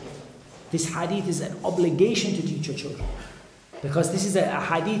children. This hadith is an obligation to teach your children. Because this is a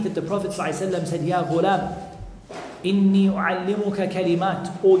hadith that the Prophet ﷺ said, Ya ghulam, inni u'allimuka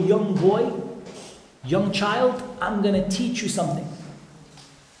kalimat. O young boy, young child, I'm going to teach you something.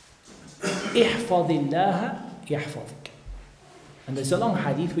 Ihfadhillaha yahfadhik. And there's a long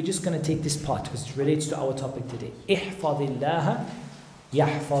hadith, we're just going to take this part because it relates to our topic today. Ihfadhillaha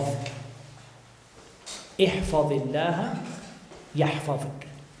yahfadhik. Ihfadhillaha yahfadhik.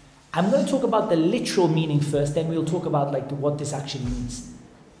 I'm going to talk about the literal meaning first, then we'll talk about what this actually means.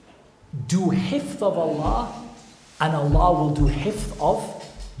 Do hifth of Allah, and Allah will do hifth of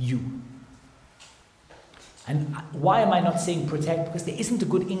you. And why am I not saying protect? Because there isn't a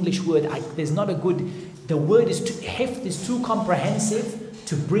good English word. The word is hifth is too comprehensive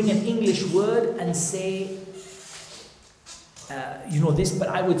to bring an English word and say, this. But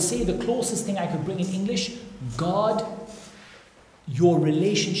I would say the closest thing I could bring in English, guard your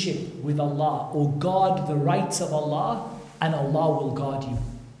relationship with Allah, or guard the rights of Allah, and Allah will guard you.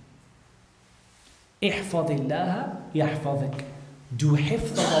 Ihfadhillaha yahfadhik. Do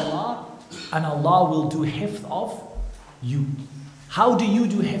hifth of Allah, and Allah will do hifth of you. How do you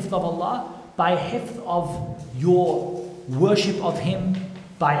do hifth of Allah? By hifth of your worship of Him,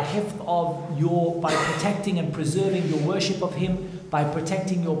 by protecting and preserving your worship of Him, by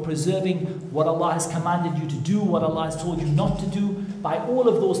protecting or preserving what Allah has commanded you to do, what Allah has told you not to do, by all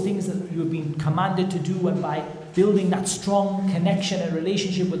of those things that you have been commanded to do, and by building that strong connection and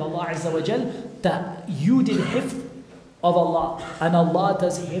relationship with Allah Azza wa Jal, that you did hifth of Allah, and Allah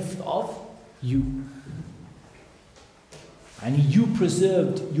does hifth of you. And you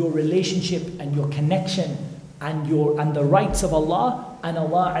preserved your relationship and your connection and the rights of Allah, and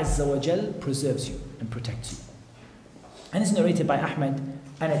Allah Azza wa Jal preserves you and protects you. And it's narrated by Ahmad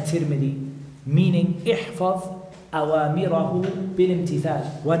and at-Tirmidhi, meaning ihfadh awamirahu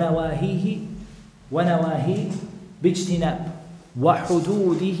bil-imtithal wa nawahihi ونواهيه باجتناب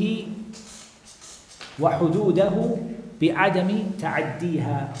وحدوده بعدم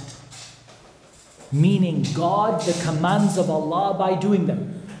تعديها. Meaning guard the commands of Allah by doing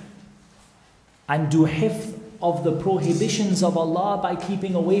them, and do hifth of the prohibitions of Allah by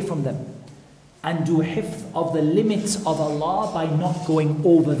keeping away from them, and do hifth of the limits of Allah by not going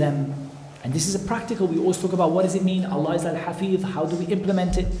over them. And this is a practical, we always talk about what does it mean, Allah is Al-Hafeedh, how do we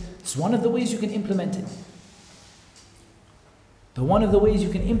implement it? It's one of the ways you can implement it. But one of the ways you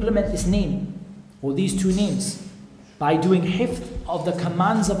can implement this name, or these two names, by doing hifth of the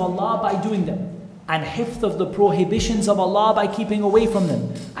commands of Allah by doing them, and hifth of the prohibitions of Allah by keeping away from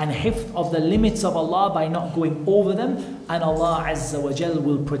them, and hifth of the limits of Allah by not going over them, and Allah Azza wa Jal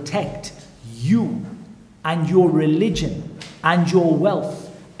will protect you and your religion and your wealth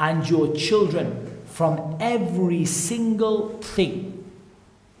and your children from every single thing.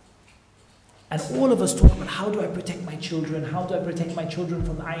 And all of us talk about, how do I protect my children? How do I protect my children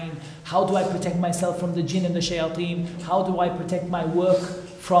from the ayn? How do I protect myself from the jinn and the shayateen? How do I protect my work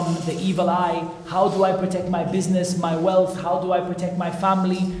from the evil eye? How do I protect my business, my wealth? How do I protect my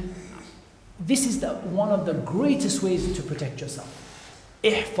family? This is one of the greatest ways to protect yourself.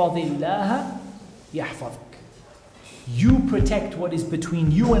 احفظ الله يحفظك. You protect what is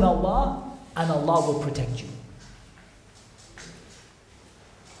between you and Allah will protect you.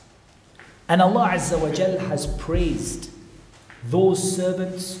 And Allah Azza wa Jal has praised those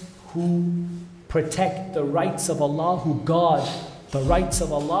servants who protect the rights of Allah, who guard the rights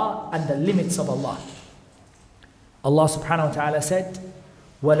of Allah and the limits of Allah. Allah subhanahu wa ta'ala said,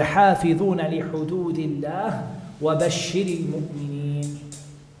 وَالْحَافِظُونَ لِحُدُودِ اللَّهِ وَبَشِّرِ الْمُؤْمِنِينَ.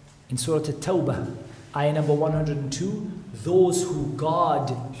 In Surah At-Tawbah, ayah number 102, those who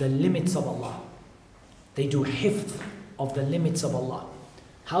guard the limits of Allah. They do hifth of the limits of Allah.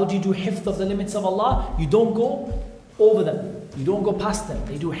 How do you do hifth of the limits of Allah? You don't go over them. You don't go past them.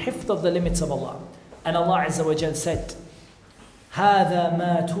 They do hifth of the limits of Allah. And Allah Azza wa Jal said, هَذَا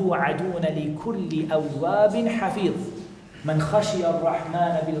مَا تُوعَدُونَ لِكُلِّ أَوَّابٍ حَفِيظٍ مَنْ خَشِيَ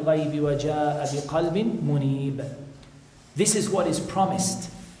الرَّحْمَنَ بِالْغَيْبِ وَجَاءَ بِقَلْبٍ مُنِيبٍ. This is what is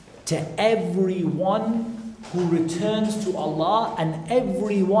promised to everyone who returns to Allah and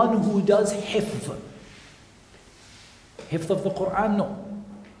everyone who does hifth. Hifth of the Quran? No.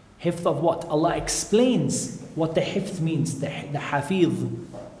 Hifth of what? Allah explains what the hifth means, the Hafeedh.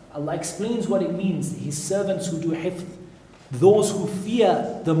 Allah explains what it means, His servants who do hifth, those who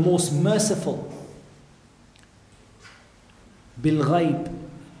fear the most merciful. Bil-ghayb.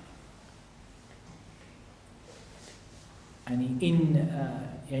 And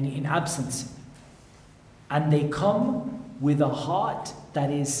in absence. And they come with a heart that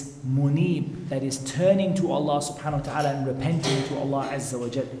is munib, that is turning to Allah subhanahu wa ta'ala and repenting to Allah Azza wa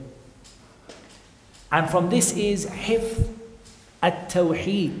Jal. And from this is hifth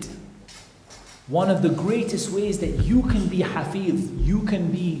at-tawheed. One of the greatest ways that you can be Hafeedh, you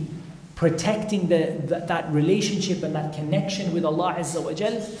can be protecting that relationship and that connection with Allah Azza wa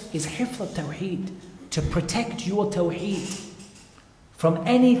Jal, is hifth at-tawheed. To protect your tawheed from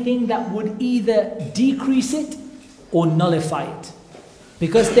anything that would either decrease it or nullify it.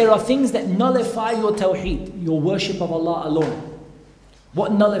 Because there are things that nullify your tawheed, your worship of Allah alone.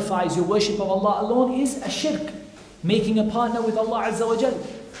 What nullifies your worship of Allah alone is a shirk, making a partner with Allah Azza wa Jal.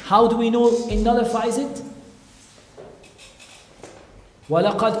 How do we know it nullifies it?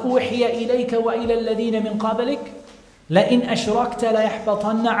 وَلَقَدْ أُوحِيَ إِلَيْكَ وَإِلَى الَّذِينَ مِنْ قَبْلِكَ لَإِنْ أَشْرَكْتَ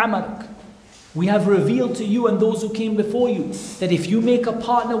لَيَحْبَطَنَّ عَمَلُكَ. We have revealed to you and those who came before you that if you make a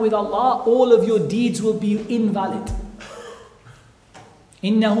partner with Allah, all of your deeds will be invalid.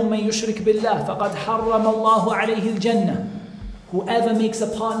 إِنَّهُ مَنْ يُشْرِكْ بِاللَّهِ فَقَدْ حَرَّمَ اللَّهُ عَلَيْهِ الْجَنَّةِ. Whoever makes a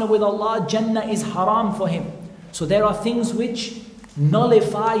partner with Allah, Jannah is haram for him. So there are things which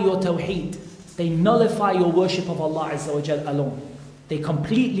nullify your tawheed. They nullify your worship of Allah Azza wa Jal alone. They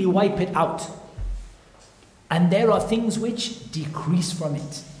completely wipe it out. And there are things which decrease from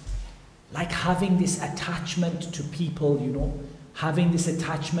it. Like having this attachment to people, having this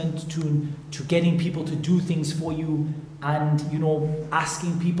attachment to getting people to do things for you and,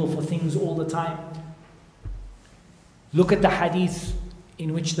 asking people for things all the time. Look at the hadith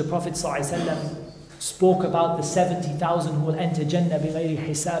in which the Prophet ﷺ spoke about the 70,000 who will enter Jannah بغير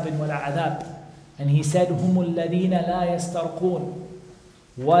حساب ولا عذاب. And he said, هم الذين لا يسترقون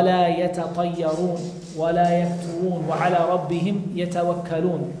ولا يتطيرون ولا يفترون وعلى ربهم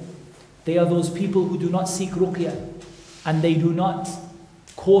يتوكلون. They are those people who do not seek ruqya, and they do not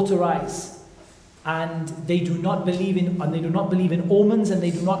cauterize, and they do not believe in omens, and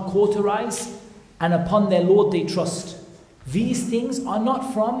they do not cauterize, and upon their Lord they trust. These things are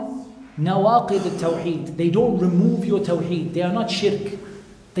not from Nawaqid al-Tawheed. They don't remove your Tawheed. They are not shirk.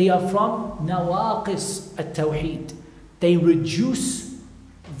 They are from Nawaqis al-Tawheed. They reduce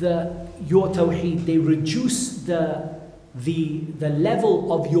your Tawheed. They reduce the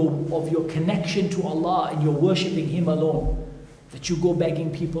level of your connection to Allah, and you're worshipping Him alone. That you go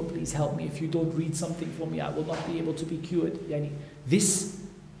begging people, please help me. If you don't read something for me, I will not be able to be cured. Yani, this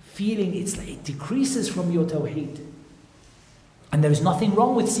feeling, it decreases from your Tawheed. And there is nothing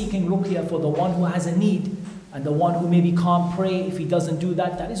wrong with seeking ruqya for the one who has a need, and the one who maybe can't pray. If he doesn't do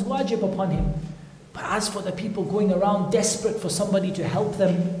that, that is wajib upon him. But as for the people going around desperate for somebody to help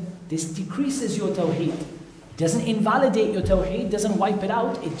them, this decreases your Tawheed. It doesn't invalidate your Tawheed, doesn't wipe it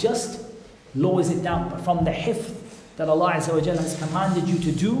out, it just lowers it down. But from the hifth that Allah Azza wa Jalla has commanded you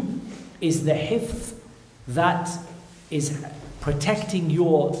to do is the hifth that is protecting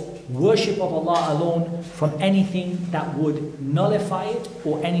your worship of Allah alone from anything that would nullify it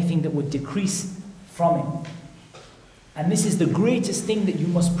or anything that would decrease from it. And this is the greatest thing that you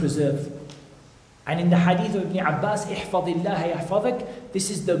must preserve. And in the hadith of Ibn Abbas, احفظ الله يحفظك, this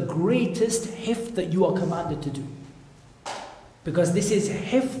is the greatest hifth that you are commanded to do. Because this is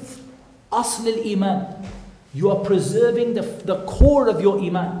hifth asl al-iman. You are preserving the core of your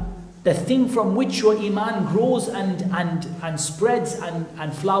iman. The thing from which your iman grows and spreads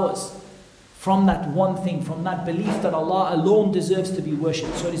and flowers. From that one thing, from that belief that Allah alone deserves to be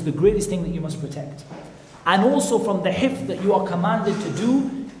worshipped. So it is the greatest thing that you must protect. And also from the hifth that you are commanded to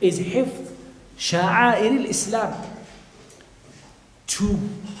do is hifth sha'air al-Islam. To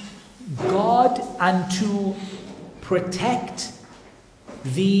guard and to protect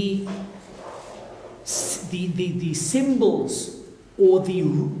the symbols or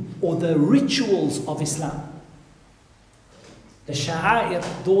the rituals of Islam. The sha'air,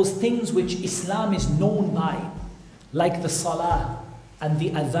 those things which Islam is known by, like the salah and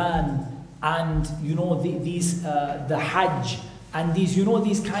the adhan and the hajj and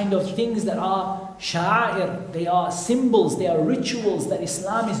these kind of things that are sha'air, they are symbols, they are rituals that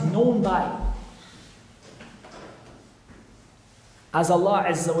Islam is known by. As Allah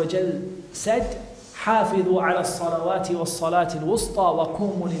Azza wa Jal said, حافظوا على الصلوات والصلاة الوسطى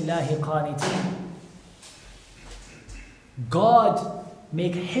وقوموا لله قانتين. God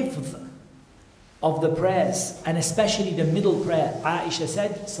make hifdh of the prayers, and especially the middle prayer. Aisha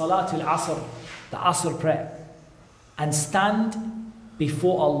said, Salatul Asr, the Asr prayer, and stand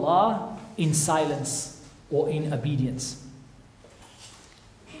before Allah in silence or in obedience.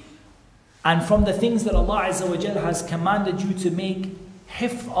 And from the things that Allah Azza wa Jal has commanded you to make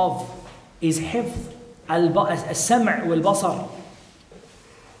hifdh of is hifdh al-sam' wal-basar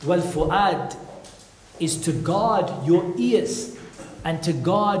wal-fu'ad, is to guard your ears and to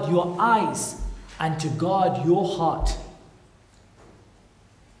guard your eyes and to guard your heart.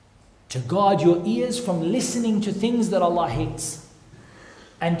 To guard your ears from listening to things that Allah hates,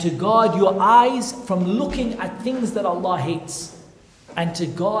 and to guard your eyes from looking at things that Allah hates, and to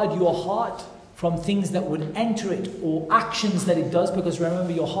guard your heart from things that would enter it or actions that it does, because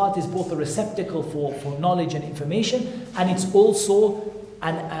remember, your heart is both a receptacle for knowledge and information, and it's also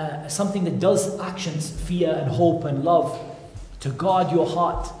something that does actions, fear and hope and love. To guard your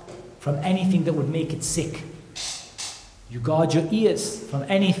heart from anything that would make it sick. You guard your ears from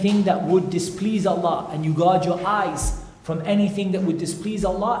anything that would displease Allah, and you guard your eyes from anything that would displease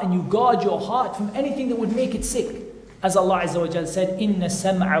Allah, and you guard your heart from anything that would make it sick. As Allah Azza wa Jal said, إِنَّ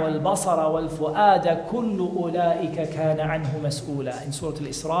السَّمْعَ وَالْبَصَرَ وَالْفُؤَادَ كُلُّ أُولَٰئِكَ كَانَ عَنْهُ مَسْئُولًا. In Surah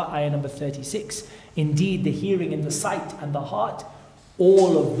Al-Isra, ayah number 36. Indeed, the hearing and the sight and the heart,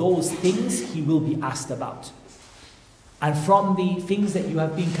 all of those things He will be asked about. And from the things that you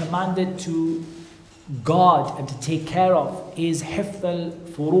have been commanded to guard and to take care of is hifdh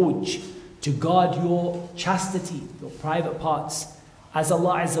al-furuj, to guard your chastity, your private parts. As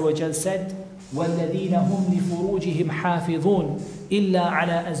Allah Azza wa Jal said, وَالَّذِينَ هُمْ لِفُرُوجِهِمْ حَافِظُونَ إِلَّا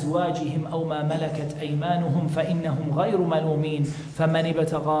عَلَىٰ أَزْوَاجِهِمْ أَوْ مَا مَلَكَتْ أَيْمَانُهُمْ فَإِنَّهُمْ غَيْرُ مَلُومِينَ فَمَنِ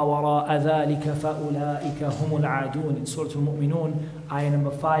ابْتَغَىٰ وَرَاءَ ذَلِكَ فَأُولَٰئِكَ هُمُ الْعَادُونَ. In Surah Al-Mu'minun, ayah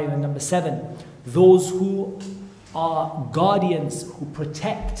number 5 and number 7. Those who are guardians, who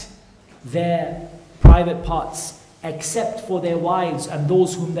protect their private parts, except for their wives and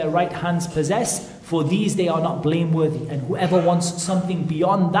those whom their right hands possess, for these they are not blameworthy. And whoever wants something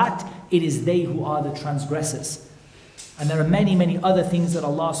beyond that, it is they who are the transgressors. And there are many, many other things that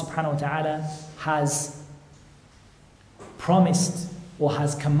Allah subhanahu wa ta'ala has promised or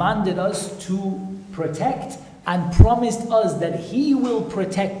has commanded us to protect, and promised us that He will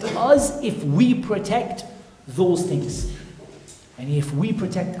protect us if we protect those things. And if we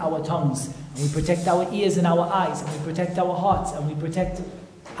protect our tongues, and we protect our ears and our eyes, and we protect our hearts, and we protect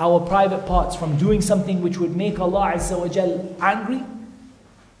our private parts from doing something which would make Allah Azza wa Jal angry,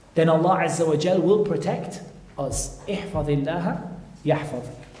 then Allah Azza wa Jal will protect us. احفظ الله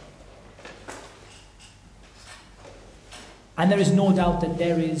يحفظك. And there is no doubt that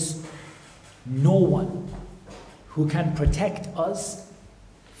there is no one who can protect us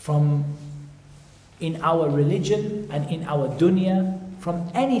from, in our religion and in our dunya,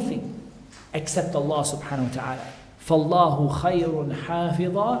 from anything except Allah subhanahu wa ta'ala. فَاللَّهُ خَيْرٌ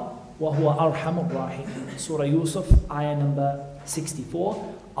حَافِظًا وَهُوَ أَرْحَمُ الرَّاحِمِينَ. Surah Yusuf, ayah number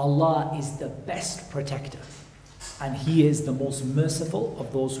 64. Allah is the best protector, and He is the most merciful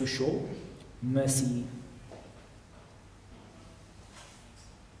of those who show mercy.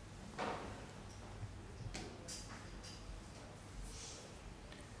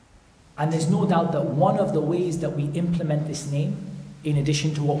 And there's no doubt that one of the ways that we implement this name, in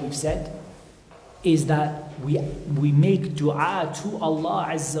addition to what we've said, is that we make dua to Allah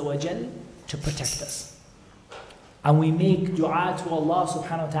Azza wa Jal to protect us. And we make dua to Allah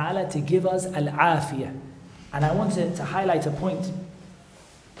subhanahu wa ta'ala to give us al-afiyah. And I wanted to highlight a point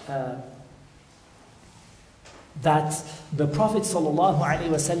that the Prophet sallallahu alaihi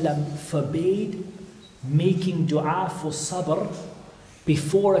wasallam forbade making dua for sabr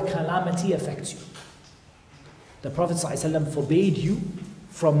before a calamity affects you. The Prophet ﷺ forbade you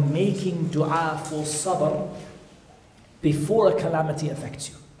from making dua for sabr before a calamity affects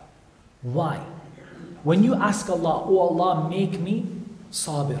you. Why? When you ask Allah, "Oh Allah, make me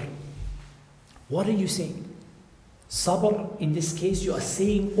sabir," what are you saying? Sabr, in this case, you are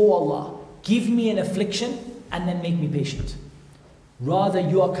saying, "Oh Allah, give me an affliction and then make me patient." Rather,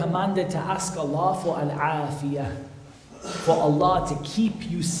 you are commanded to ask Allah for al-afiyah, for Allah to keep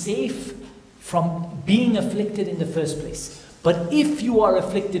you safe from being afflicted in the first place. But if you are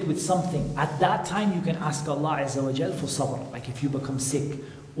afflicted with something, at that time you can ask Allah Azza wa Jal for sabr. Like if you become sick,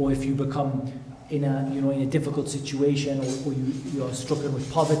 or if you become in a difficult situation, or you are stricken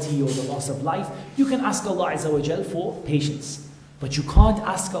with poverty or the loss of life, you can ask Allah Azza wa Jal for patience. But you can't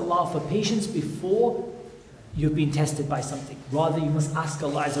ask Allah for patience before you've been tested by something. Rather, you must ask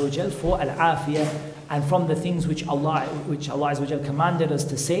Allah Azza wa Jal for al-afiyah. And from the things which Allah Azza wa Jal commanded us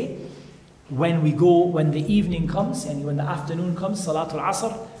to say, when the evening comes, and when the afternoon comes, Salatul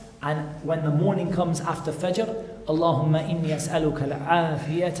Asr, and when the morning comes after Fajr, Allahumma inni as'aluka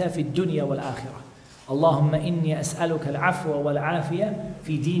al-afiyata fi dunya wal-akhirah. Allahumma inni as'aluka al-afwa wal-afiyah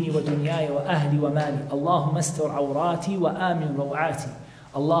fi dini wa dunyaya wa ahli wa mali. Allahumma astur awrati wa amin rawati.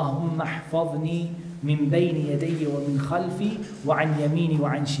 Allahumma ahfadhni min bayni yadayya wa min khalfi wa an yamini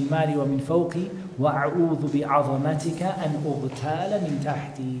wa an shimali wa min fawqi وَأَعُوذُ بِعَظَمَتِكَ أَنْ أُغْتَالَ مِنْ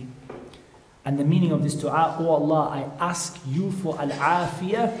تَحْتِي. And the meaning of this dua, "Oh Allah, I ask you for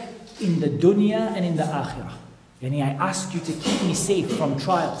al-afiyah in the dunya and in the akhirah." Yani, I ask you to keep me safe from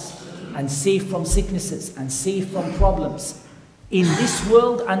trials, and safe from sicknesses, and safe from problems in this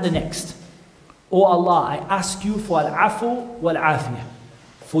world and the next. "Oh Allah, I ask you for al-afu wal-afiyah,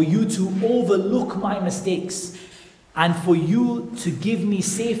 for you to overlook my mistakes, and for you to give me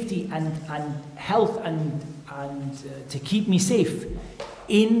safety and health and to keep me safe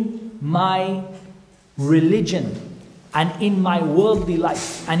in my religion and in my worldly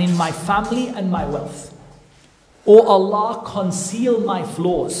life and in my family and my wealth. O Allah, conceal my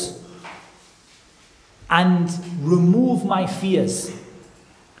flaws and remove my fears.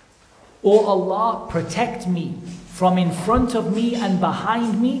 O Allah, protect me from in front of me and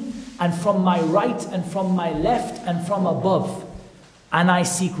behind me, and from my right and from my left and from above. And I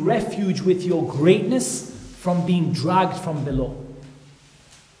seek refuge with your greatness from being dragged from below."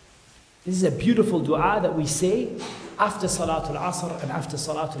 This is a beautiful dua that we say after Salatul Asr and after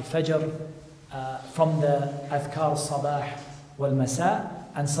Salatul Fajr, from the Adhkar Sabah wal Masa,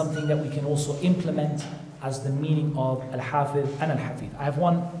 and something that we can also implement as the meaning of Al-Hafidh and Al-Hafeedh. I have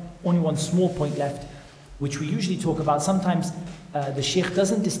only one small point left, which we usually talk about. Sometimes the Shaykh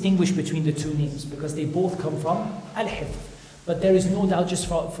doesn't distinguish between the two names because they both come from Al-Hifdh. But there is no doubt, just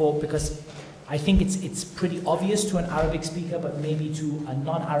because I think it's pretty obvious to an Arabic speaker, but maybe to a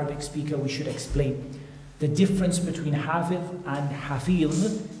non-Arabic speaker we should explain. The difference between Hafidh and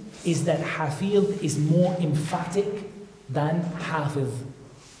Hafeedh is that Hafeedh is more emphatic than Hafidh.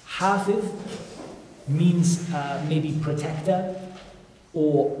 Hafidh means maybe protector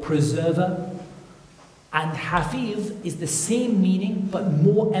or preserver, and Hafeedh is the same meaning but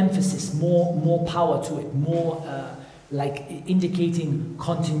more emphasis, more power to it, more like indicating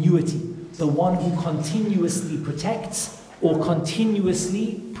continuity, the one who continuously protects or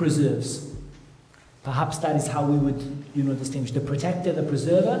continuously preserves. Perhaps that is how we would distinguish the protector, the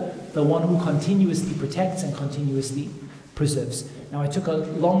preserver, the one who continuously protects and continuously preserves. Now I took a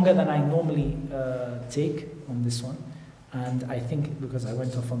longer than I normally take on this one, and I think because I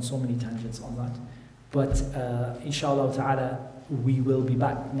went off on so many tangents on that. But inshallah ta'ala, we will be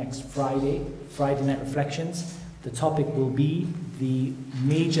back next Friday Night Reflections. The topic will be the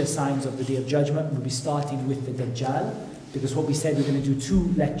major signs of the Day of Judgment. We'll be starting with the Dajjal, because what we said, we're going to do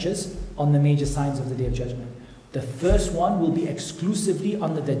 2 lectures on the major signs of the Day of Judgment. The first one will be exclusively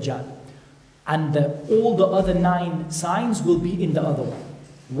on the Dajjal, and all the other 9 signs will be in the other one.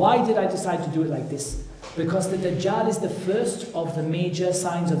 Why did I decide to do it like this? Because the Dajjal is the first of the major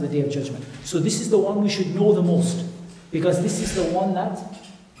signs of the Day of Judgment. So this is the one we should know the most, because this is the one that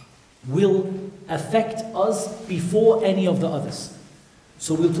will affect us before any of the others.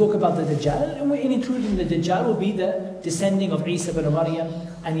 So we'll talk about the Dajjal, and included in the Dajjal will be the descending of Isa ibn Maryam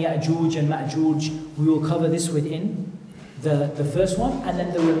and Ya'juj and Ma'juj. We will cover this within the first one, and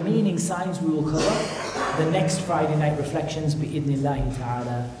then the remaining signs we will cover the next Friday Night Reflections bi'idhnillahi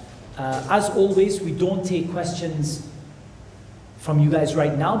ta'ala. As always, we don't take questions from you guys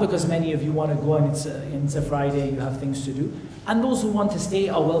right now, because many of you want to go, and it's a Friday, you have things to do. And those who want to stay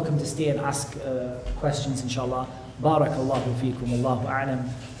are welcome to stay and ask questions, inshallah. بارك الله فيكم والله أعلم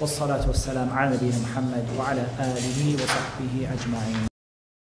والصلاة والسلام على نبينا محمد وعلى آله وصحبه أجمعين.